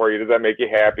Thomas for you. Does that make you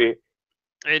happy?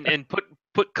 And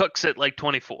put Cooks at like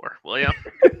 24, will you?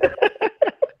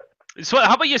 So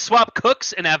how about you swap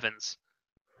Cooks and Evans?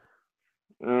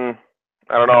 I don't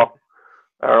know.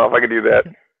 I don't know if I can do that.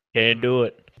 Can't do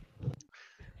it.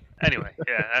 Anyway,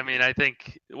 yeah. I mean, I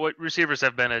think what receivers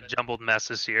have been a jumbled mess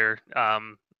this year,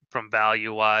 from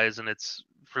value wise, and it's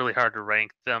really hard to rank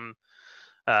them.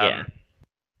 Yeah.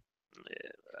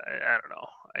 I don't know.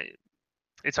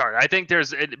 It's hard. I think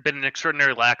there's been an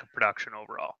extraordinary lack of production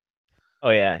overall. Oh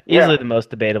yeah, easily the most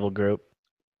debatable group.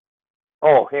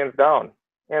 Oh, hands down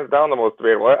the most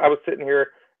debatable. I was sitting here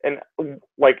and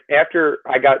like after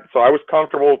I was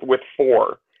comfortable with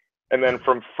 4, and then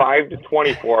from 5 to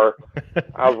 24,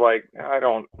 I was like,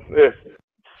 this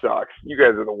sucks. You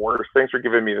guys are the worst. Thanks for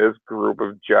giving me this group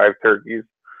of jive turkeys.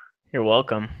 You're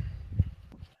welcome.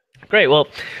 Great. Well,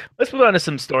 let's move on to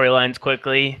some storylines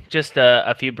quickly. Just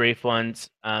a few brief ones.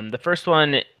 The first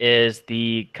one is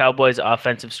the Cowboys'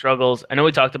 offensive struggles. I know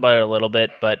we talked about it a little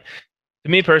bit, but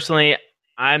to me personally,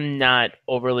 I'm not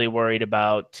overly worried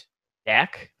about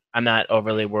Dak. I'm not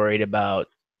overly worried about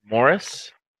Morris.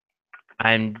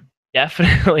 I'm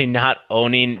definitely not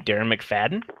owning Darren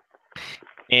McFadden.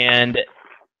 And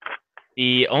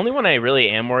the only one I really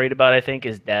am worried about, I think,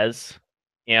 is Dez.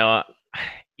 You know,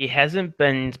 he hasn't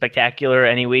been spectacular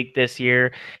any week this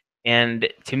year.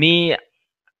 And to me,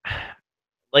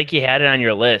 like you had it on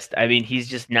your list, I mean,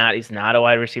 he's not a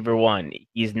wide receiver 1.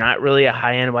 He's not really a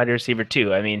high-end wide receiver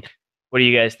 2. I mean, what do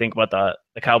you guys think about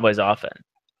the Cowboys offense?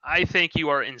 I think you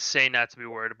are insane not to be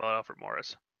worried about Alfred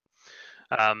Morris.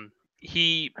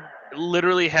 He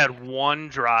literally had one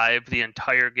drive the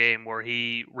entire game where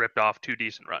he ripped off 2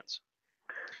 decent runs.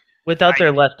 Without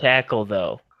their left tackle,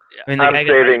 though. I mean,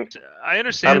 I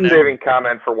understand. I'm saving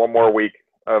comment for one more week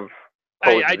of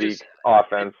post-Zeke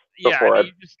offense before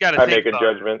I make a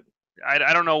judgment.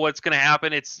 I don't know what's going to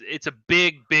happen. It's a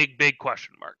big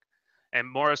question mark. And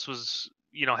Morris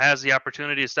has the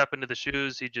opportunity to step into the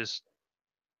shoes. He just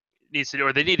needs to do,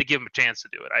 or they need to give him a chance to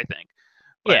do it, I think.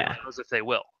 But who knows if they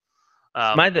will.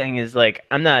 My thing is, like,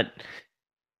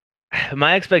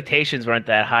 my expectations weren't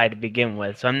that high to begin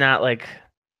with, so I'm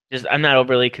not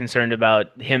overly concerned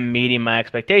about him meeting my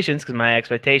expectations, because my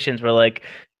expectations were like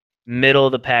middle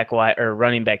of the pack wide or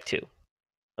running back 2.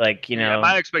 Like,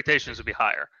 my expectations would be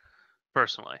higher,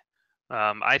 personally.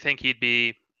 I think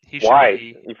he should Why?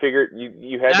 be. You figured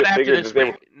you had to figure that they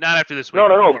were not after this week.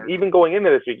 No. Even going into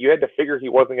this week, you had to figure he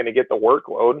wasn't going to get the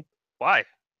workload. Why?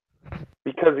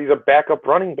 Because he's a backup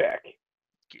running back.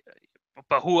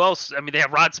 But who else? I mean, they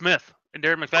have Rod Smith and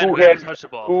Darren McFadden who had touched the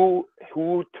ball.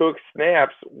 Who took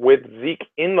snaps with Zeke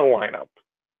in the lineup?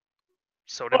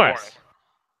 So did Morris.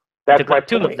 That's my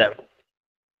 2 point. of them.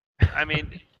 I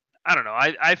mean, I don't know.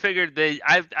 I figured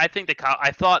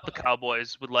I thought the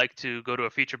Cowboys would like to go to a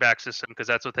feature back system, because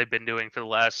that's what they've been doing for the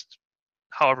last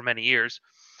however many years.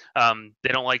 They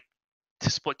don't like to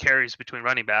split carries between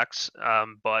running backs,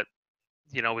 but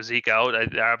with Zeke out,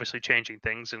 they're obviously changing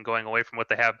things and going away from what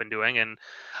they have been doing. And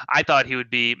I thought he would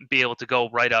be able to go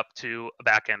right up to a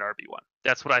back end RB1.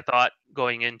 That's what I thought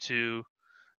going into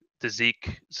the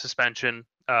Zeke suspension.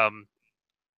 I'm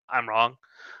wrong.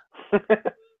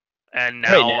 And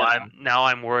now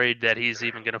I'm worried that he's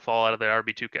even going to fall out of the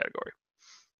RB2 category.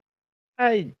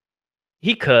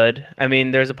 He could. I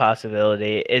mean, there's a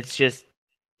possibility. It's just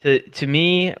to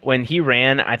me, when he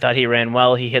ran, I thought he ran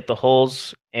well. He hit the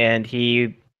holes and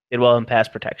he did well in pass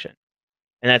protection.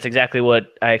 And that's exactly what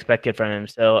I expected from him.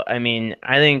 So, I mean,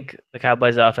 I think the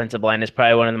Cowboys' offensive line is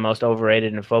probably one of the most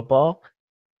overrated in football.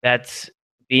 That's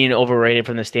being overrated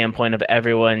from the standpoint of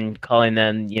everyone calling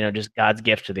them, just God's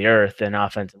gift to the earth and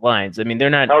offensive lines. I mean,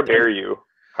 they're not. How dare you?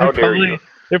 How dare you?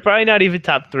 They're probably not even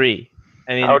top 3.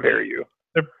 I mean, How dare you?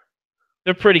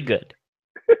 they're pretty good.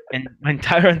 And when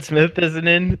Tyron Smith isn't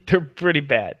in, they're pretty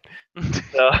bad.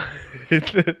 So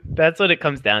that's what it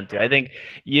comes down to. I think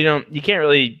you can't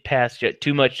really pass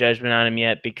too much judgment on him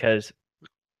yet because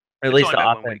at It's least only the been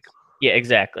 1 offense. week. Yeah,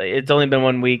 exactly. It's only been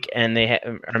 1 week, and they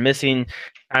are missing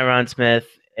Tyron Smith,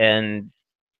 and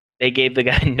they gave the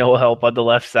guy no help on the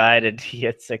left side, and he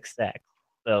had 6 sacks.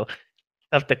 So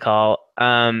tough to call.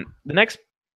 The next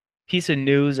piece of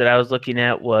news that I was looking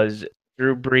at was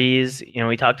Drew Brees.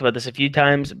 We talked about this a few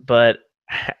times, but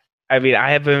I mean,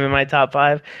 I have him in my top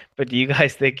 5. But do you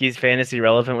guys think he's fantasy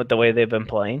relevant with the way they've been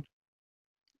playing?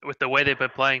 With the way they've been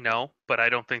playing, no, but I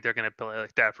don't think they're going to play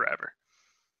like that forever.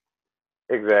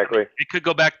 Exactly. It could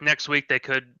go back next week. They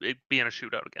could be in a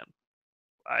shootout again.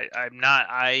 I'm not.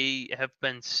 I have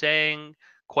been saying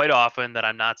quite often that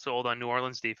I'm not sold on New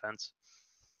Orleans defense,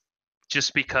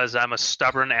 just because I'm a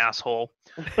stubborn asshole.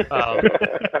 Ain't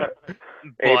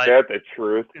But that the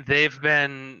truth? they've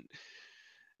been.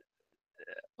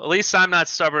 At least I'm not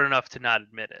stubborn enough to not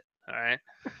admit it. All right.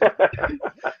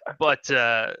 But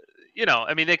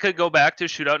I mean, they could go back to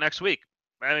shootout next week.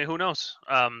 I mean, who knows?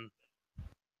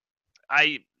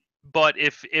 But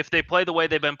if they play the way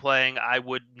they've been playing, I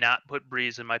would not put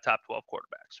Brees in my top 12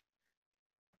 quarterbacks.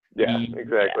 Yeah,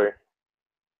 exactly.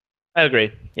 I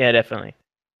agree. Yeah, definitely.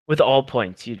 With all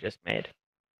points you just made.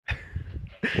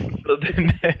 So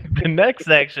the next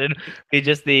section be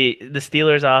just the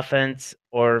Steelers' offense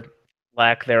or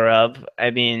lack thereof. I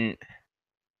mean,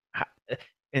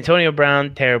 Antonio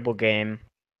Brown, terrible game.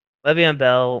 Le'Veon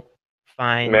Bell,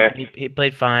 fine. He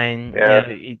played fine. Yeah.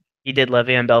 He did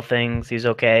Le'Veon Bell things. He's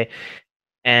okay.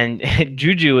 And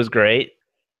Juju was great.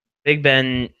 Big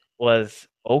Ben was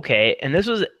okay. And this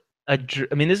was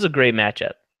this is a great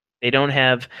matchup. They don't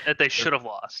have that they should have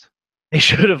lost. They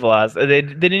should have lost. They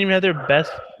didn't even have their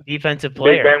best defensive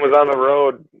player. Big Ben was on the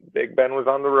road. Big Ben was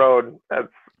on the road.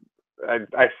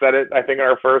 I said it, I think, in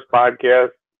our first podcast.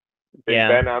 Big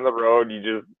Ben on the road,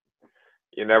 you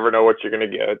never know what you're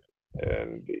going to get.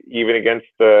 And even against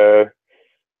the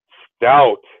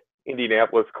stout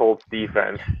Indianapolis Colts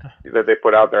defense that they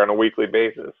put out there on a weekly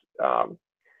basis,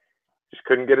 just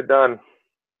couldn't get it done.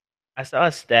 I saw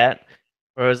a stat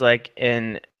where it was like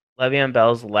in Le'Veon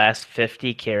Bell's last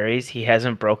 50 carries, he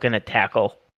hasn't broken a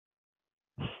tackle.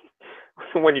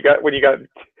 when you got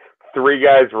 3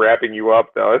 guys wrapping you up,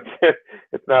 though,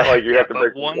 it's not like you have to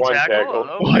break one tackle.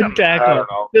 Oh, one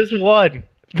tackle. Just one.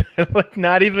 Like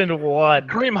not even one.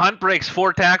 Kareem Hunt breaks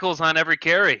 4 tackles on every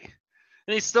carry,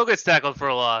 and he still gets tackled for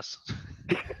a loss.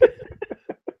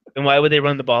 Then why would they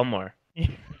run the ball more? Yeah,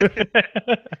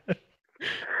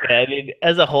 I mean,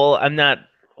 as a whole, I'm not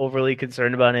overly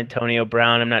concerned about Antonio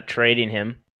Brown. I'm not trading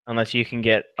him unless you can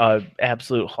get an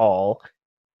absolute haul.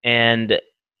 And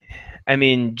I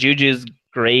mean, Juju's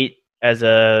great as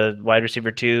a wide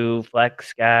receiver 2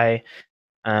 flex guy.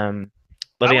 I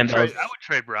would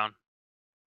trade Brown.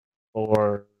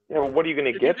 Or well, what are you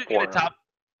going to get for him?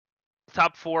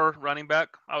 Top 4 running back,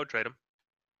 I would trade him.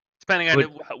 Depending on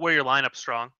where your lineup's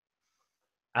strong.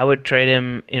 I would trade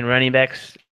him in running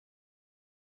backs.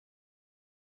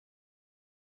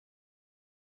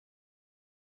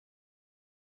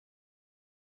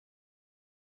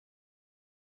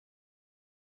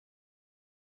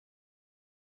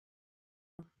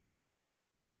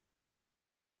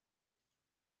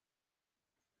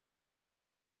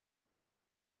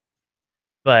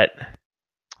 But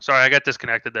sorry, I got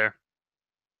disconnected there.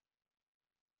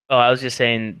 Oh, I was just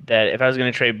saying that if I was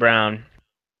going to trade Brown,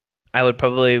 I would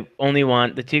probably only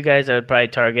want the 2 guys I would probably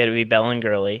target would be Bell and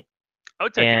Gurley. I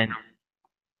would take Ingram.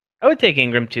 I would take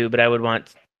Ingram too, but I would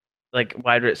want like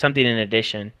something in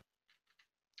addition.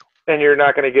 And you're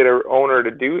not going to get an owner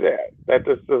to do that. That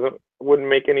just wouldn't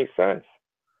make any sense.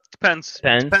 Depends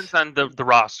on the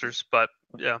rosters, but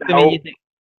yeah.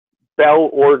 Bell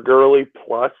or Gurley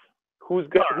plus. Who's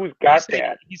got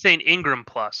that? He's saying Ingram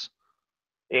plus.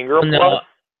 Ingram plus?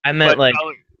 I meant like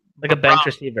a bench Brown.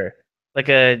 Receiver. Like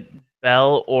a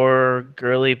Bell or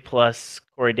Gurley plus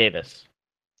Corey Davis.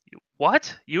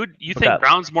 What? You think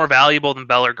Brown's more valuable than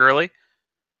Bell or Gurley?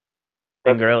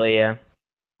 Than Gurley, yeah.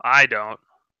 I don't.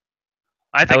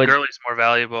 I think Gurley's more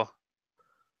valuable.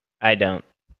 I don't.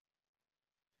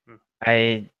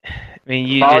 I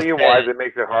mean, volume-wise, it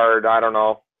makes it hard. I don't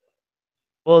know.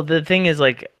 Well, the thing is,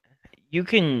 like, you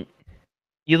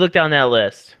look down that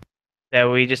list that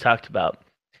we just talked about.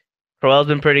 Crowell's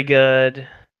been pretty good.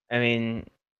 I mean,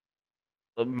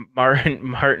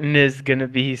 Martin is going to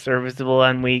be serviceable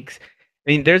on weeks.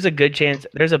 I mean, there's a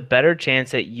better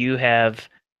chance that you have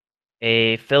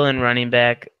a fill-in running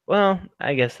back. Well,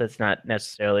 I guess that's not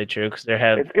necessarily true because there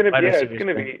have It's gonna wide be receivers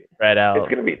been spread it's out.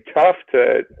 gonna be tough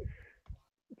to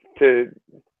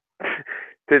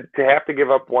to have to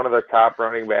give up one of the top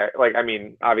running back. Like, I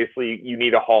mean, obviously you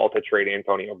need a haul to trade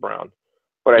Antonio Brown,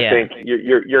 but I Yeah. think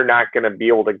you're not going to be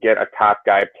able to get a top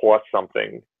guy plus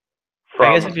something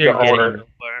I guess from if you're the owner. getting,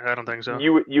 I don't think so.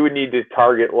 You would need to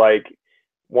target like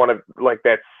one of like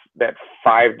that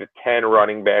 5 to 10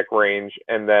 running back range,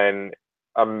 and then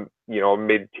a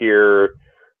mid tier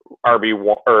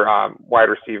RB1 or wide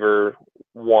receiver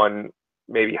 1,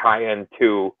 maybe high end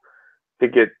 2 to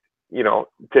get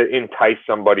to entice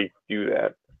somebody to do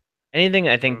that. anything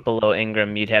I think below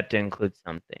Ingram, you'd have to include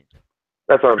something.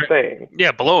 That's what I'm saying.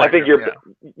 Yeah, below. I think Ingram,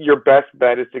 your best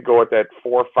bet is to go at that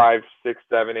 4, 5, 6,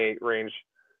 7, 8 range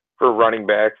for running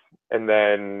backs, and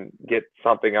then get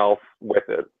something else with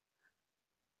it.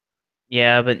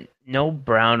 Yeah, but no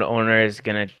Brown owner is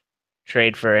gonna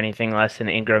trade for anything less than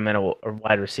Ingram and a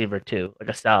wide receiver too, like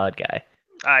a solid guy.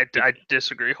 I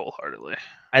disagree wholeheartedly.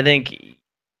 I think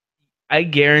I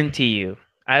guarantee you,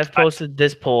 I've posted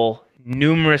this poll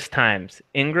numerous times.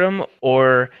 Ingram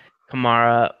or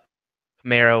Kamara,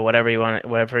 whatever you want,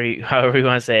 however you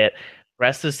want to say it,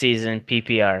 rest of the season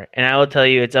PPR. And I will tell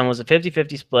you, it's almost a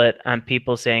 50-50 split on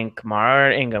people saying Kamara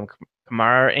or Ingram,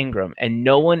 Kamara or Ingram, and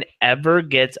no one ever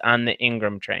gets on the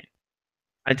Ingram train.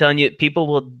 I'm telling you, people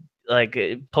will like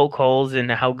poke holes in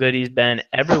how good he's been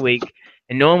every week,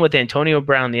 and no one with Antonio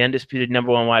Brown, the undisputed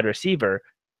number 1 wide receiver,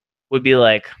 would be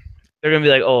like, they're gonna be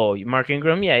like, oh, Mark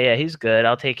Ingram, yeah, he's good.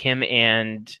 I'll take him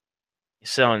and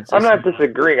so and so. I'm not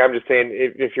disagreeing. I'm just saying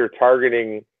if you're trying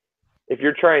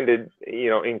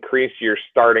to increase your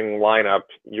starting lineup,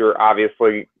 you're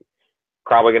obviously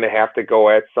probably going to have to go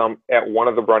at one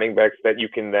of the running backs that you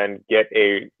can then get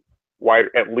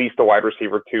at least a wide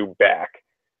receiver 2 back.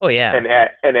 Oh yeah.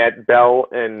 And at Bell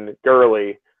and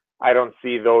Gurley, I don't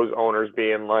see those owners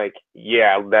being like,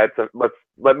 yeah,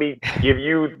 let me give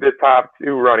you the top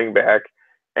 2 running back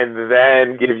and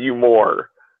then give you more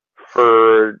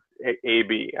for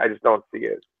AB. I just don't see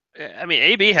it. I mean,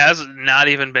 AB has not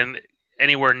even been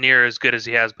anywhere near as good as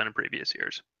he has been in previous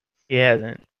years. He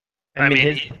hasn't. I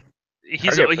mean, he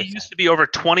used to be over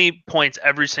 20 points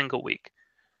every single week.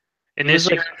 And this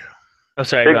year, oh,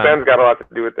 sorry. Big Ben's got a lot to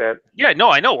do with that. Yeah, no,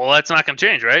 I know. Well, that's not going to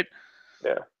change, right?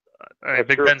 Yeah.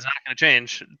 Big Ben's not going to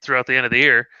change throughout the end of the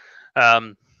year.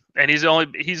 And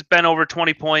he's been over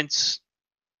 20 points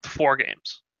 4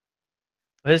 games.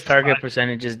 His target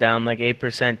percentage is down like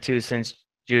 8% too since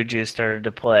Juju started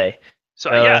to play.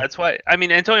 So yeah, that's why. I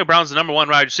mean, Antonio Brown's the number 1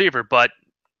 wide receiver, but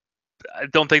I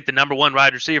don't think the number 1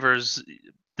 wide receiver is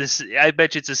this. I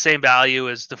bet you it's the same value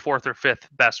as the 4th or 5th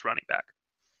best running back.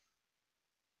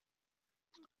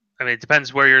 I mean, it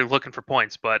depends where you're looking for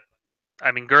points, but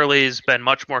I mean, Gurley's been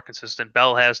much more consistent.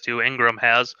 Bell has too. Ingram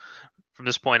has from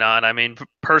this point on. I mean,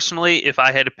 personally, if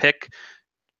I had to pick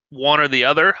one or the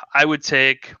other, I would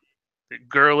take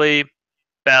Gurley,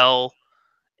 Bell,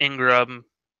 Ingram,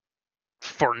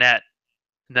 Fournette,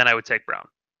 and then I would take Brown.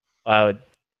 I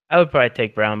would probably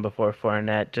take Brown before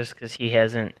Fournette just because he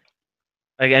hasn't.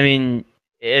 Like, I mean,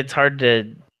 it's hard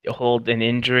to hold an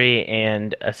injury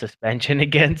and a suspension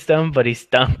against him, but he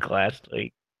stunk last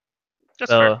week.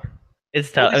 That's fair. It's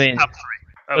tough. I mean, top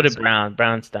 3. So did Brown.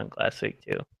 Brown stunk last week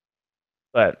too.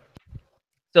 But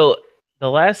so the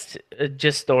last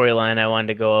just storyline I wanted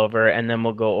to go over, and then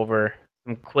we'll go over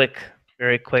some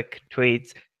very quick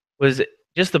tweets, was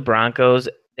just the Broncos.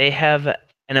 They have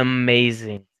an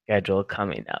amazing schedule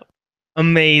coming up.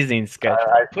 Amazing schedule.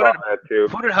 I saw that too.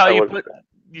 Put it how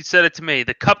you said it to me.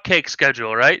 The cupcake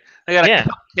schedule, right? They got a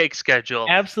cupcake schedule.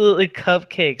 Absolutely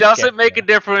cupcake. Doesn't make a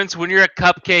difference when you're a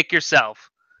cupcake yourself.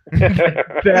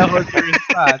 That was your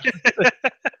response.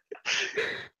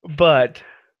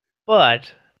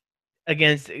 But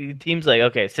against teams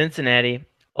like Cincinnati,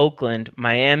 Oakland,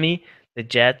 Miami, the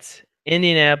Jets,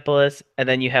 Indianapolis, and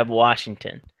then you have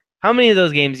Washington. How many of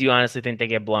those games do you honestly think they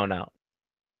get blown out?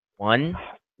 1?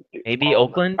 Maybe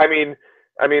Oakland? I mean,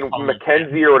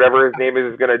 McKenzie or whatever his name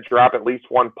is going to drop at least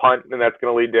 1 punt, and that's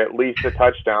going to lead to at least a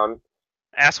touchdown.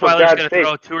 Assweiler's going to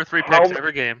throw 2 or 3 picks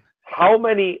every game. How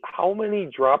many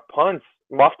drop punts,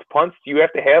 muffed punts do you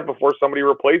have to have before somebody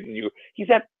replaces you? He's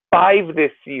at 5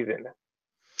 this season.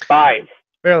 5.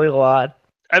 Fairly a lot.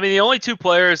 I mean, the only 2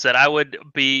 players that I would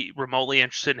be remotely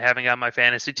interested in having on my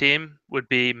fantasy team would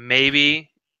be maybe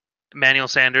Emmanuel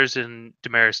Sanders and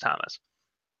Demaryius Thomas.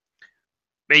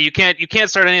 You can't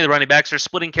start any of the running backs. They're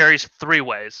splitting carries 3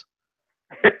 ways.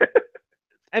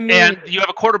 I mean, and you have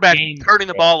a quarterback turning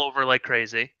the ball over like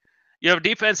crazy. You have a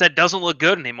defense that doesn't look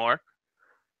good anymore.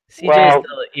 CJ Well, is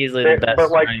still easily the best.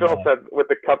 but like running Phil back. said, with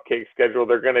the cupcake schedule,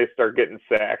 they're going to start getting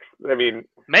sacks. I mean,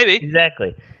 Maybe.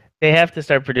 Exactly. They have to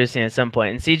start producing at some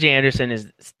point. And CJ Anderson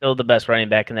is still the best running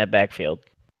back in that backfield.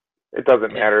 it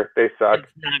doesn't matter. They suck.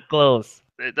 It's not close.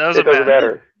 It It doesn't doesn't matter.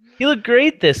 matter. He looked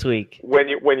great this week. When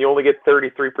you only get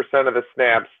 33% of the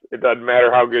snaps, it doesn't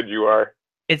matter how good you are.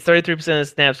 It's 33% of the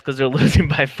snaps because they're losing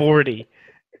by 40.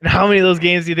 And how many of those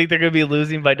games do you think they're going to be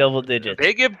losing by double digits?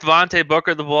 They give Devontae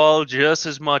Booker the ball just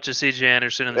as much as C.J.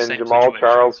 Anderson in the And same Jamal situations.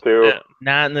 Charles, too. Yeah.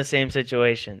 Not in the same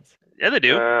situations. Yeah, they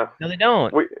do. No, they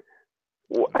don't.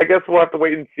 I guess we'll have to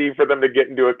wait and see for them to get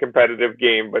into a competitive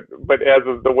game. But as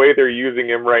of the way they're using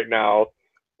him right now,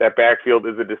 that backfield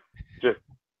is just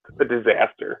a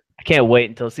disaster. I can't wait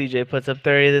until CJ puts up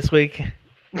 30 this week.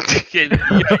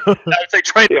 I would say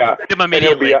trade Yeah, him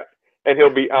immediately. and he'll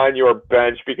be on your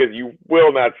bench because you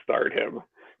will not start him.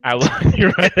 I will.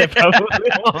 You're right. I probably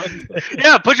won't.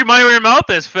 Yeah, put your money where your mouth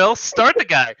is, Phil. Start the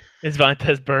guy. Is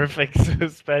Vontez Perfect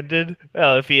suspended?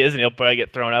 Well, if he isn't, he'll probably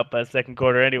get thrown out by the second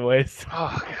quarter anyways.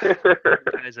 Oh, that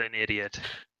guy's an idiot.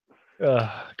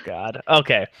 Oh, God.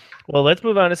 Okay. Well, let's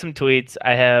move on to some tweets.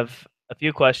 I have a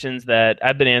few questions that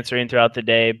I've been answering throughout the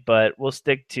day, but we'll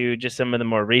stick to just some of the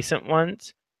more recent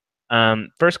ones.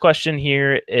 First question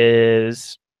here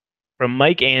is from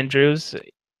Mike Andrews.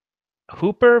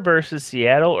 Hooper versus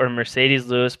Seattle or Mercedes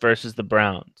Lewis versus the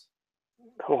Browns?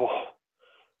 Oh,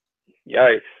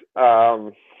 yikes.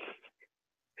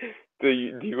 Do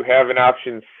you have an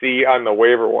option C on the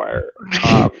waiver wire?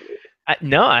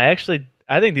 No, I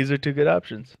think these are two good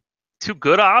options. Two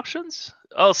good options?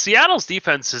 Oh, Seattle's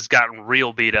defense has gotten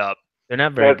real beat up. They're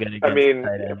not very good against I mean,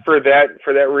 tight end. for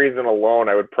that reason alone,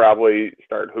 I would probably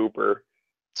start Hooper.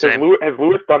 Has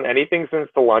Lewis done anything since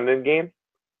the London game?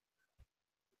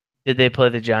 Did they play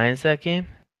the Giants that game?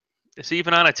 Is he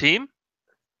even on a team?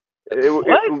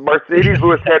 Mercedes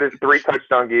Lewis had his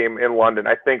 3-touchdown game in London.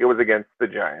 I think it was against the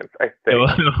Giants. I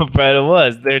think. But it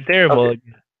was. They're terrible. Okay.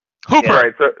 Hooper. Yeah,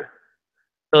 right. So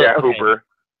yeah, okay. Hooper.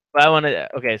 But I want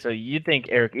to. Okay, so you think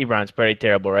Eric Ebron's pretty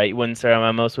terrible, right? You wouldn't start him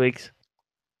on most weeks.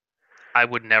 I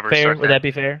would never Fair? start Would that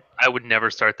be fair? I would never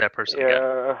start that person again.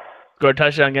 Yeah. Scored a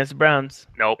touchdown against the Browns.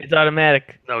 Nope. It's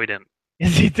automatic. No, he didn't.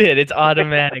 Yes, he did. It's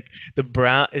automatic.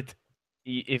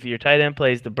 If your tight end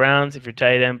plays the Browns, if your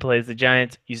tight end plays the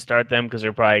Giants, you start them because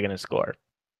they're probably going to score.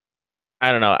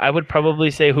 I don't know. I would probably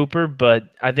say Hooper, but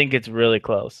I think it's really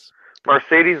close.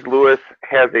 Mercedes Lewis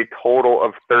has a total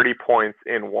of 30 points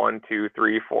in 1, 2,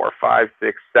 3, 4, 5,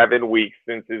 6, 7 weeks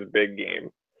since his big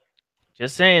game.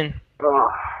 Just saying. Ugh.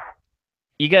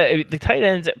 You got the tight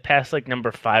ends past like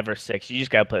number 5 or 6. You just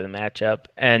got to play the matchup,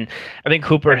 and I think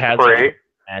Hooper has a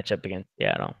matchup against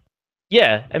Seattle.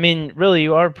 Yeah, I mean, really,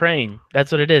 you are praying.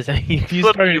 That's what it is. If you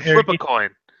flip a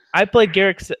coin. I played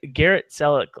Garrett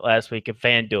Selleck last week at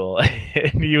FanDuel,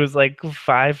 and he was like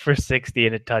 5 for 60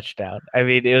 and a touchdown. I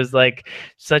mean, it was like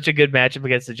such a good matchup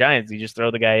against the Giants. You just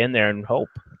throw the guy in there and hope.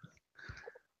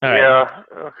 All right.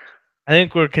 Yeah. I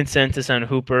think we're consensus on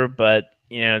Hooper, but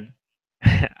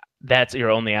that's your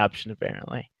only option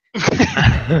apparently.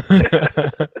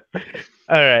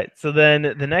 All right. So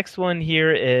then the next one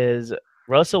here is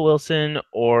Russell Wilson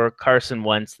or Carson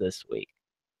Wentz this week.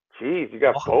 Jeez, you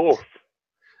got both.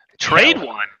 Trade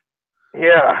one.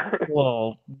 Yeah.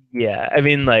 Well, yeah. I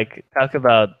mean, like, talk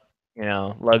about,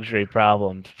 luxury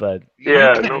problems, but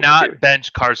yeah, you cannot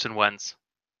bench Carson Wentz.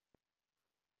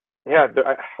 Yeah,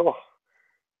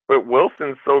 but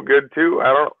Wilson's so good too.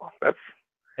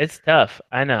 It's tough.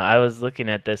 I know. I was looking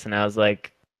at this and I was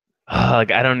like, oh,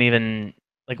 like I don't even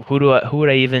who would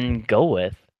I even go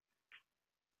with?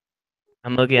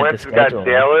 I'm looking at the schedule.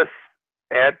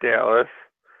 Got Dallas.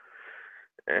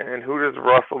 And who does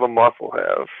Russell the Muscle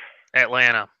have?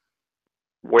 Atlanta.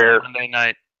 Where? Monday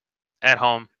night. At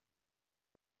home.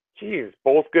 Jeez,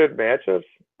 both good matchups.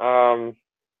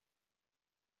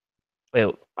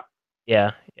 Wait.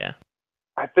 Yeah.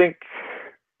 I think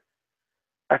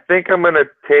I'm gonna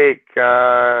take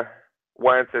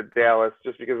Wentz at Dallas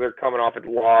just because they're coming off a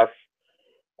loss.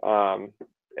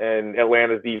 And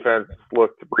Atlanta's defense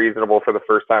looked reasonable for the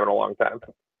first time in a long time.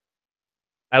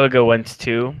 I would go Wentz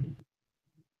too.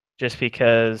 Just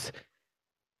because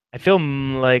I feel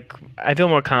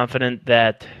more confident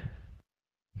that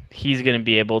he's going to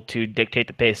be able to dictate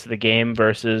the pace of the game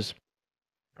versus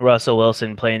Russell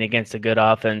Wilson playing against a good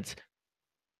offense.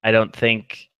 I don't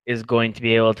think is going to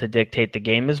be able to dictate the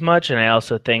game as much, and I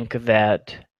also think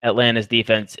that Atlanta's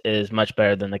defense is much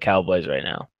better than the Cowboys right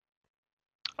now.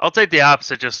 I'll take the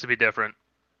opposite just to be different.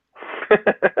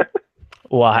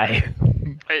 Why?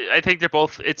 I think they're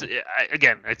both. It's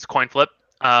coin flip.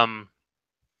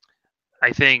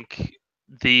 I think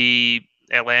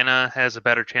Atlanta has a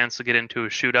better chance to get into a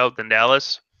shootout than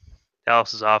Dallas.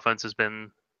 Dallas's offense has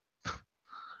been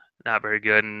not very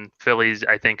good, and Philly's,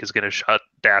 I think, is going to shut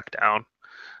Dak down.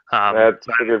 That's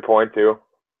a good point, too.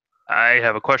 I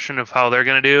have a question of how they're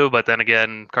going to do, but then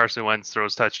again, Carson Wentz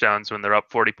throws touchdowns when they're up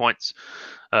 40 points.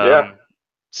 Yeah.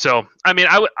 So, I mean,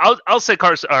 I'll say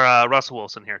Russell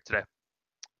Wilson here today.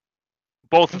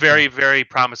 Both very, very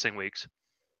promising weeks.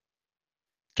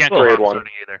 Can't go wrong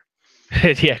starting either.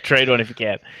 Yeah, trade one if you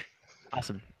can.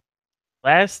 Awesome.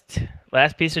 Last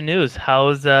piece of news.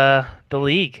 How's the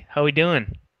league? How we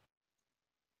doing?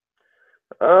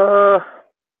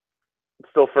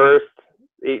 Still first,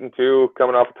 8-2,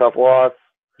 coming off a tough loss.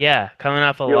 Yeah, coming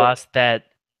off a loss that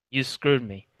you screwed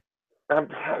me. I'm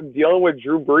dealing with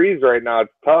Drew Brees right now.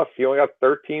 It's tough. He only got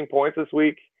 13 points this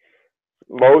week.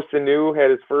 Mo Sanu had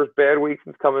his first bad week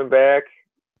since coming back,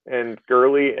 and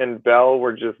Gurley and Bell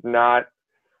were just not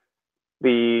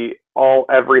the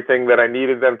everything that I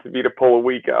needed them to be to pull a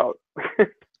week out.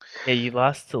 Yeah, you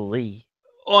lost to Lee.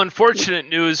 Well, unfortunate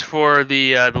news for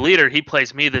the leader. He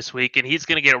plays me this week, and he's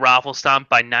going to get raffle stomped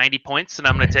by 90 points, and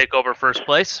I'm going to take over first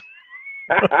place.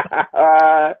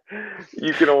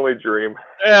 You can only dream.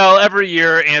 Well, every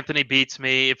year Anthony beats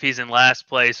me. If he's in last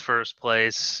place, first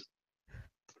place,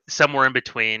 somewhere in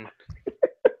between.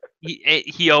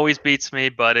 He always beats me,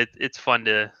 but it's fun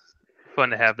to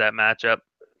have that matchup.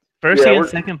 First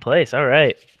against second place. All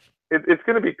right. It's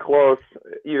going to be close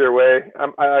either way.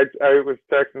 I was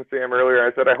texting Sam earlier.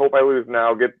 I said, I hope I lose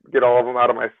now. Get all of them out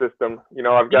of my system. You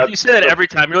know, I've got. You say that every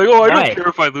time. You're like, oh, I don't care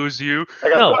if I lose to you. I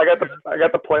got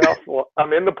the playoffs.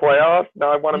 I'm in the playoffs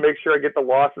now. I want to make sure I get the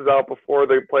losses out before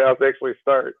the playoffs actually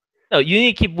start. No, you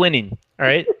need to keep winning. All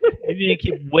right. You need to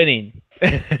keep winning.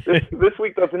 this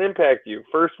week doesn't impact you.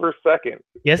 First versus second.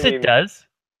 Yes, it does.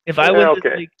 If I win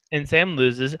this week and Sam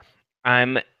loses,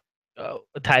 I'm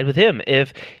tied with him.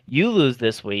 If you lose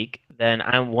this week, then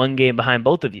I'm one game behind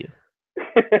both of you.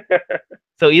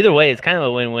 So either way, it's kind of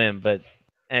a win-win. But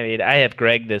I mean, I have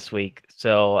Greg this week,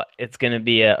 so it's going to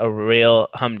be a real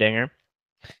humdinger.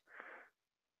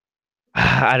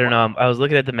 I don't know. I was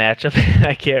looking at the matchup.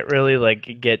 I can't really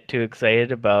get too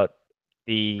excited about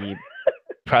the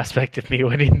prospect of me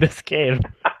winning this game.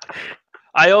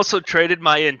 I also traded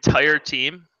my entire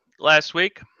team last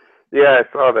week. Yeah, I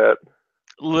saw that.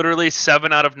 Literally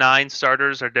 7 out of 9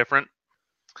 starters are different.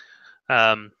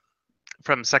 From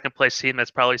second place team,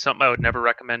 that's probably something I would never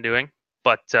recommend doing,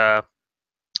 but I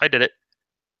did it.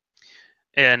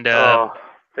 And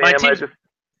my team's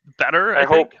better. I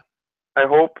think. I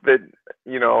hope that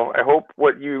I hope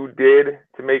what you did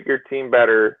to make your team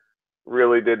better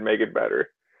really did make it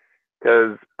better,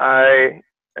 because I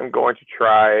am going to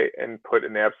try and put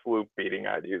an absolute beating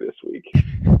on you this week.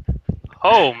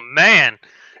 Oh man.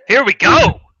 Here we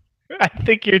go. I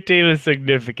think your team is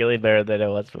significantly better than it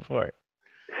was before.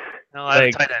 No, I have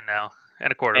a tight end now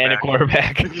and a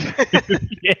quarterback.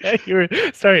 Yeah, you were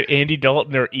starting Andy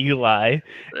Dalton or Eli,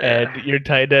 and your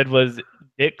tight end was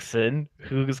Dixon,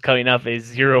 who's coming off a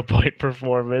 0-point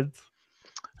performance.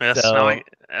 Yes,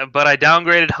 but I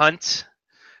downgraded Hunt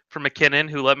for McKinnon,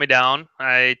 who let me down.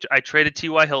 I traded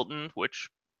T.Y. Hilton,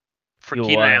 for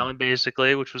Keenan Allen,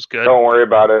 basically, which was good. Don't worry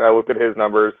about it. I looked at his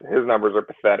numbers. His numbers are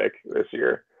pathetic this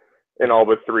year in all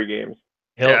but 3 games.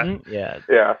 Hilton? Yeah.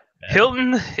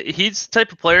 Hilton, he's the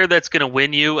type of player that's going to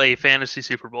win you a fantasy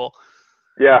Super Bowl.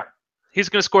 Yeah. He's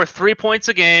going to score 3 points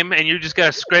a game, and you just got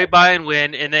to scrape by and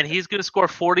win, and then he's going to score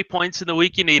 40 points in the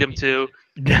week you need him to.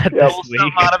 Not this pull week.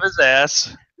 something out of his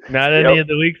ass. Not any of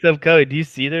the weeks upcoming. Do you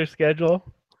see their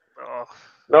schedule? Oh.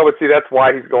 No, but see, that's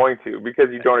why he's going to,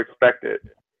 because you don't expect it.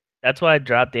 That's why I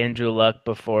dropped Andrew Luck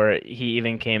before he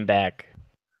even came back.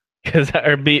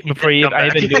 I even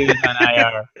knew he was on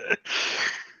IR.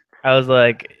 I was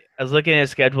looking at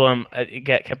his schedule and it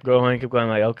kept going. I'm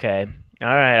like, okay, all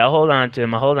right, I'll hold on to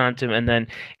him. And then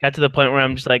got to the point where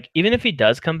I'm just like, even if he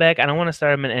does come back, I don't want to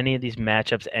start him in any of these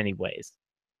matchups anyways.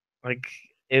 Like,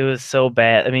 it was so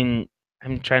bad. I mean,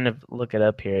 I'm trying to look it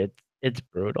up here. It's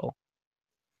brutal.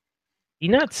 He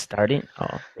not starting?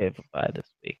 Oh, they have a bye this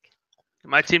week.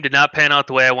 My team did not pan out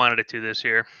the way I wanted it to this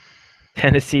year.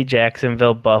 Tennessee,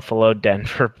 Jacksonville, Buffalo,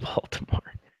 Denver,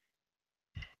 Baltimore.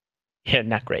 Yeah,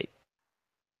 not great.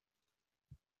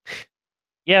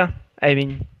 Yeah, I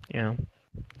mean,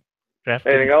 draft.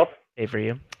 Anything else? Pay for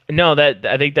you. No,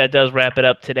 I think that does wrap it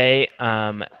up today.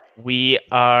 We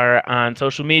are on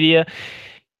social media.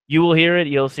 You will hear it.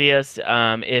 You'll see us.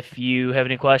 If you have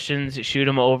any questions, shoot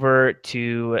them over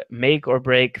to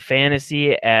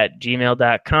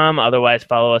makeorbreakfantasy@gmail.com. Otherwise,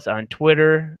 follow us on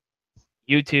Twitter,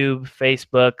 YouTube,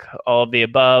 Facebook, all of the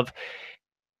above.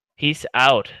 Peace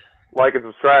out. Like and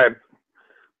subscribe.